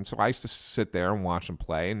drive. And so I used to sit there and watch them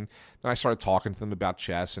play. And then I started talking to them about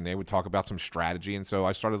chess, and they would talk about some strategy. And so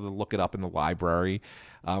I started to look it up in the library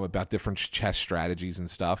about different chess strategies and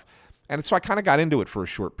stuff. And so I kind of got into it for a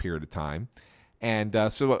short period of time. And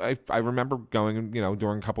so I remember going,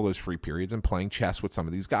 during a couple of those free periods and playing chess with some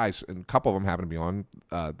of these guys. And a couple of them happened to be on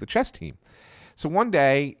the chess team. So one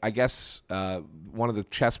day, I guess one of the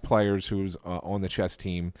chess players who was on the chess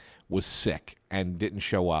team was sick and didn't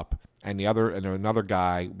show up, and another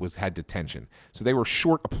guy had detention. So they were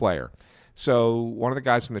short a player. So one of the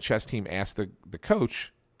guys from the chess team asked the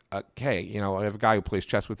coach, "Hey, I have a guy who plays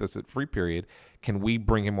chess with us at free period. Can we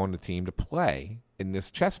bring him on the team to play in this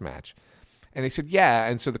chess match?" And he said, "Yeah."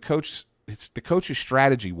 And so the coach's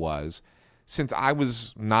strategy was, since I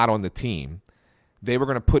was not on the team, they were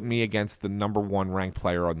going to put me against the number 1 ranked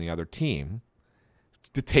player on the other team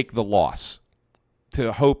to take the loss,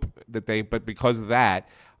 to hope that but because of that,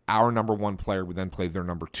 our number 1 player would then play their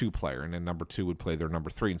number 2 player, and then number 2 would play their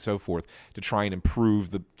number 3, and so forth, to try and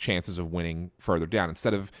improve the chances of winning further down,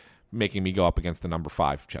 instead of making me go up against the number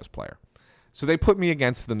 5 chess player. So they put me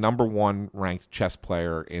against the number 1 ranked chess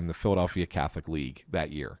player in the Philadelphia Catholic League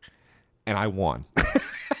that year, and I won.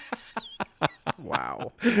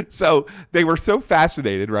 Wow. So they were so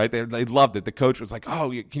fascinated, right? They loved it. The coach was like, "Oh,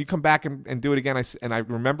 can you come back and do it again?" And I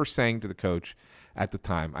remember saying to the coach at the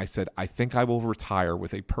time, I said, "I think I will retire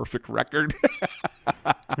with a perfect record."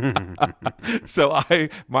 So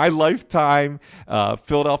my lifetime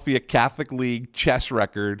Philadelphia Catholic League chess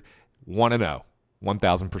record, 1-0,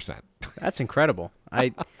 1,000%. That's incredible.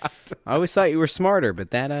 I always thought you were smarter,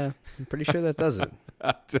 but I'm pretty sure that does it.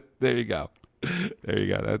 There you go. There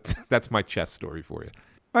you go. That's my chess story for you.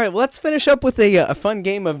 All right, well, let's finish up with a fun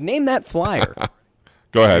game of Name That Flyer.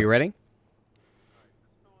 Go ahead. Are you ready?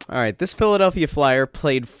 All right, this Philadelphia Flyer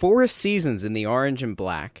played 4 seasons in the orange and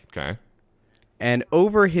black. Okay. And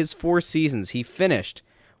over his 4 seasons, he finished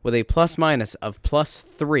with a plus-minus of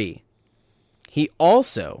 +3. He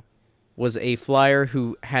also was a Flyer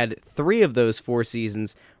who had 3 of those 4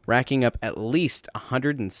 seasons racking up at least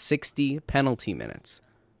 160 penalty minutes.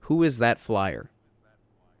 Who is that Flyer?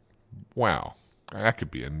 Wow. That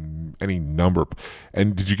could be any number.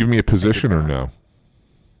 And did you give me a position or no?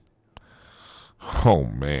 Oh,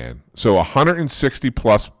 man. So 160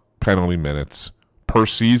 plus penalty minutes per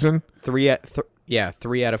season? 3 out of 4.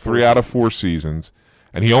 3 out of 4 seasons.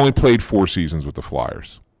 And he only played 4 seasons with the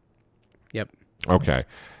Flyers. Yep. Okay.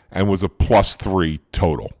 And was a +3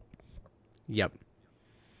 total. Yep.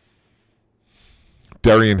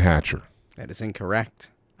 Darian Hatcher. That is incorrect.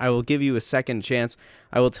 I will give you a second chance.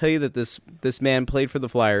 I will tell you that this man played for the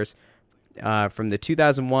Flyers from the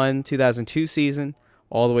 2001-2002 season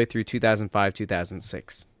all the way through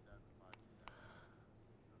 2005-2006.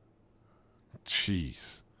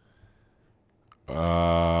 Jeez.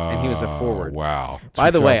 And he was a forward. Wow. By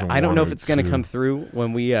the way, I don't know if it's going to come through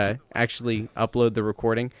when we actually upload the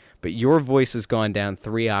recording, but your voice has gone down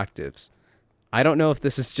 3 octaves. I don't know if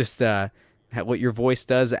this is just what your voice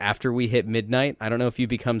does after we hit midnight. I don't know if you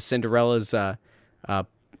become Cinderella's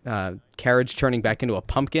carriage turning back into a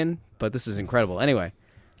pumpkin, but this is incredible. Anyway.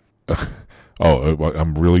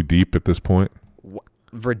 I'm really deep at this point.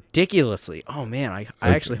 Ridiculously. Oh man, I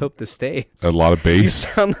actually hope this stays. A lot of bass. You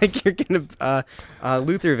sound like you're gonna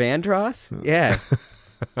Luther Vandross. Yeah.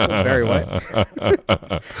 Very white.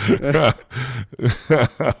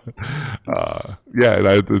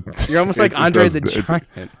 Yeah, you're almost like Andre the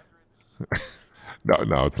Giant.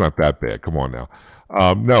 No, it's not that bad. Come on now.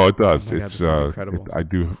 No, it does. Oh God, it's this is incredible.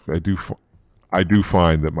 I do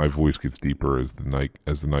find that my voice gets deeper as the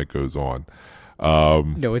night goes on.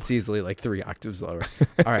 No, it's easily like 3 octaves lower.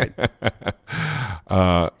 All right.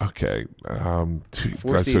 Okay.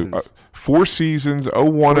 4 seasons. 4 seasons,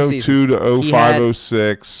 0102 to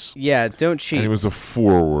 0506. Yeah, don't cheat. And he was a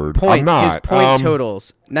forward. His not. point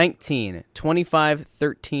totals 19, 25,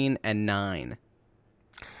 13, and 9.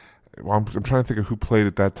 Well, I'm trying to think of who played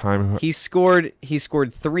at that time. He scored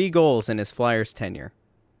 3 goals in his Flyers tenure.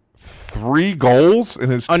 3 goals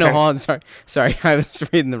in his. Oh no! Hold on, sorry. I was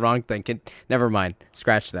reading the wrong thing. Never mind.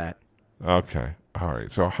 Scratch that. Okay. All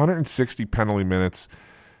right. So 160 penalty minutes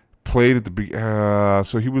played at the.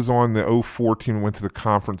 So he was on the 014. Went to the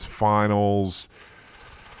conference finals.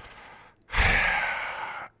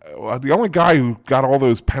 Well, the only guy who got all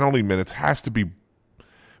those penalty minutes has to be.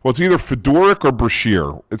 Well, it's either Fedoruk or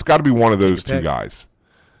Brashear. It's got to be one of those 2 guys.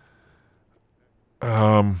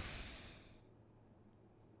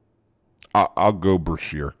 I'll go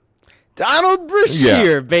Brashear. Donald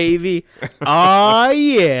Brashear, baby. Oh,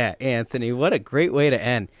 yeah, Anthony. What a great way to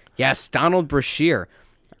end. Yes, Donald Brashear.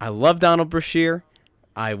 I love Donald Brashear.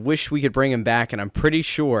 I wish we could bring him back, and I'm pretty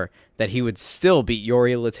sure that he would still beat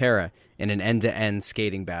Yori Laterra in an end-to-end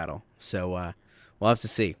skating battle. So we'll have to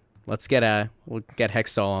see. We'll get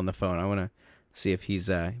Hextall on the phone. I want to see if he's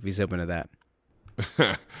open to that.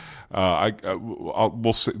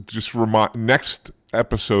 We'll just remind next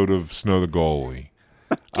episode of Snow the Goalie.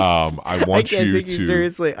 I want I can't you take to you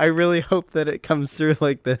seriously. I really hope that it comes through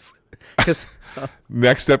like this.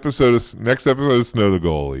 next episode of Snow the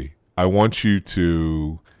Goalie. I want you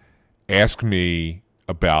to ask me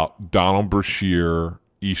about Donald Brashear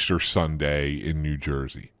Easter Sunday in New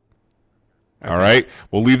Jersey. Okay. All right,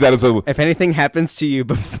 we'll leave that as a. If anything happens to you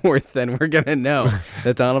before then, we're gonna know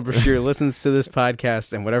that Donald Brashear listens to this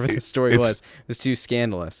podcast, and whatever the story was too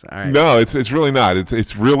scandalous. All right. No, it's really not.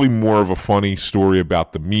 It's really more of a funny story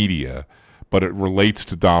about the media, but it relates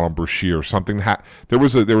to Donald Brashear. There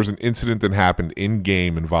was an incident that happened in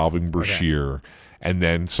game involving Brashear, and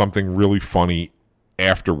then something really funny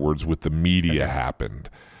afterwards with the media happened.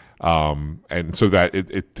 And so that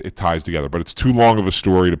it ties together, but it's too long of a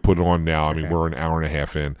story to put it on now. I mean, we're an hour and a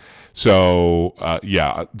half in. So, that's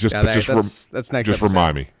next episode.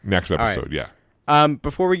 Remind me next episode. Right. Yeah.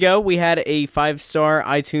 Before we go, we had a 5-star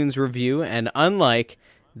iTunes review, and unlike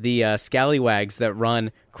the scallywags that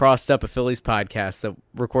run Crossed Up, a Phillies podcast that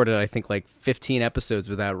recorded, I think, like 15 episodes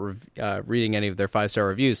without reading any of their 5-star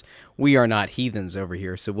reviews, we are not heathens over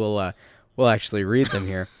here. So we'll actually read them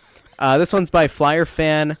here. This one's by Flyer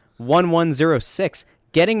Fan 1106.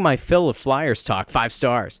 Getting my fill of Flyers talk, 5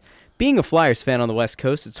 stars. Being a Flyers fan on the West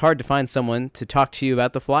Coast, it's hard to find someone to talk to you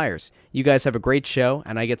about the Flyers. You guys have a great show,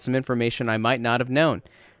 and I get some information I might not have known.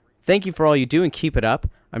 Thank you for all you do, and keep it up.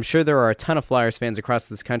 I'm sure there are a ton of Flyers fans across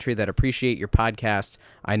this country that appreciate your podcast.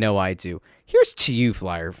 I know I do. Here's to you,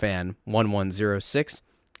 Flyer Fan 1106.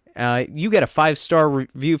 you get a 5-star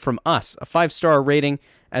review from us, a 5-star rating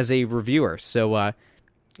as a reviewer. So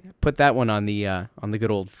put that one on the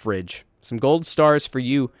good old fridge. Some gold stars for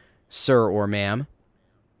you, sir or ma'am.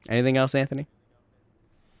 Anything else, Anthony?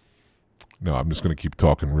 No, I'm just going to keep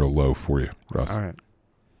talking real low for you, Russ. All right.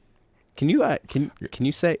 Can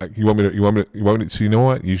you say? You want me to? So you know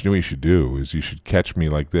what? You know what you should do is you should catch me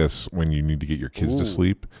like this when you need to get your kids to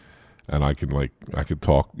sleep, and I could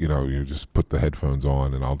talk. You just put the headphones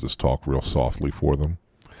on, and I'll just talk real softly for them.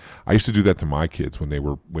 I used to do that to my kids when they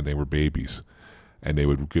were babies, and they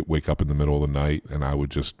would wake up in the middle of the night, and I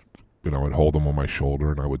would just I'd hold them on my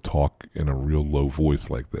shoulder, and I would talk in a real low voice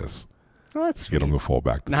like this. Well, that's get them to fall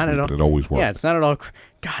back to not sleep. At all. But it always works. Yeah, it's not at all.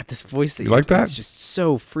 God, this voice that you like that? Is just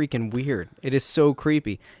so freaking weird. It is so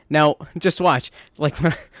creepy. Now, just watch. Like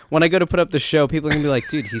when I go to put up the show, people are gonna be like,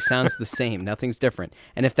 "Dude, he sounds the same. Nothing's different."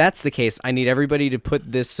 And if that's the case, I need everybody to put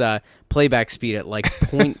this playback speed at like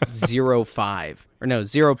 0.05 or no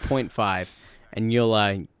 0.5, and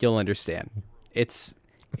you'll understand. It's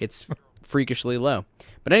freakishly low.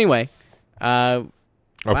 But anyway,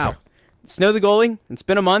 wow. Snow the Goalie, it's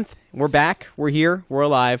been a month. We're back. We're here. We're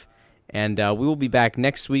alive. And we will be back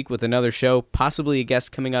next week with another show, possibly a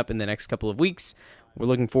guest coming up in the next couple of weeks. We're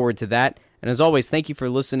looking forward to that. And as always, thank you for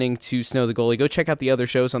listening to Snow the Goalie. Go check out the other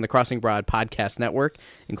shows on the Crossing Broad Podcast Network,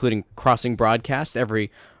 including Crossing Broadcast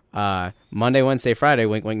every Monday, Wednesday, Friday.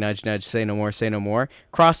 Wink, wink, nudge, nudge. Say no more, say no more.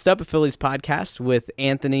 Crossed Up, a Phillies podcast with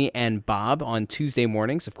Anthony and Bob on Tuesday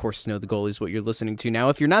mornings. Of course, Snow the Goalie is what you're listening to now.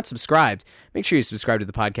 If you're not subscribed, make sure you subscribe to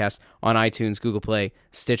the podcast on iTunes, Google Play,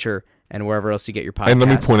 Stitcher, and wherever else you get your podcasts. And let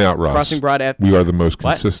me point out, Ross, Crossing Broad we are the most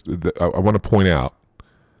consistent. I want to point out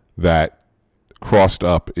that Crossed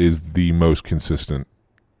Up is the most consistent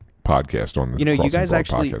podcast on this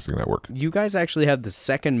Podcasting Network. You guys actually have the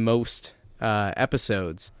second most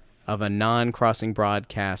episodes of a non-Crossing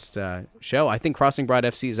Broadcast show. I think Crossing Broad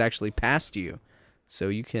FC is actually past you, so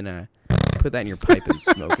you can put that in your pipe and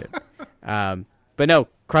smoke it. But no,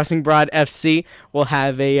 Crossing Broad FC will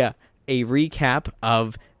have a recap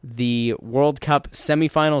of the World Cup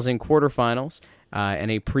semifinals and quarterfinals,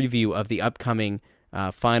 and a preview of the upcoming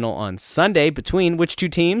final on Sunday between which two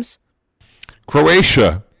teams?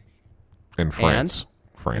 Croatia and France.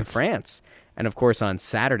 And France. And, of course, on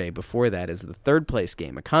Saturday before that is the third-place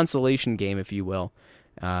game, a consolation game, if you will,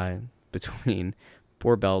 between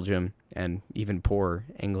poor Belgium and even poor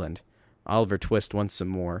England. Oliver Twist wants some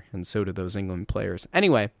more, and so do those England players.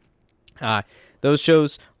 Anyway, those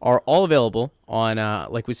shows are all available on,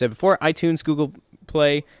 like we said before, iTunes, Google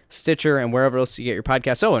Play, Stitcher, and wherever else you get your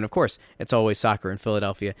podcasts. Oh, and, of course, It's Always Soccer in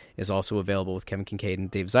Philadelphia is also available with Kevin Kincaid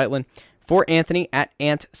and Dave Zeitlin. For Anthony, at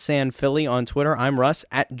AntSanPhilly on Twitter, I'm Russ,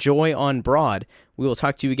 at JoyOnBroad. We will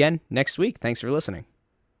talk to you again next week. Thanks for listening.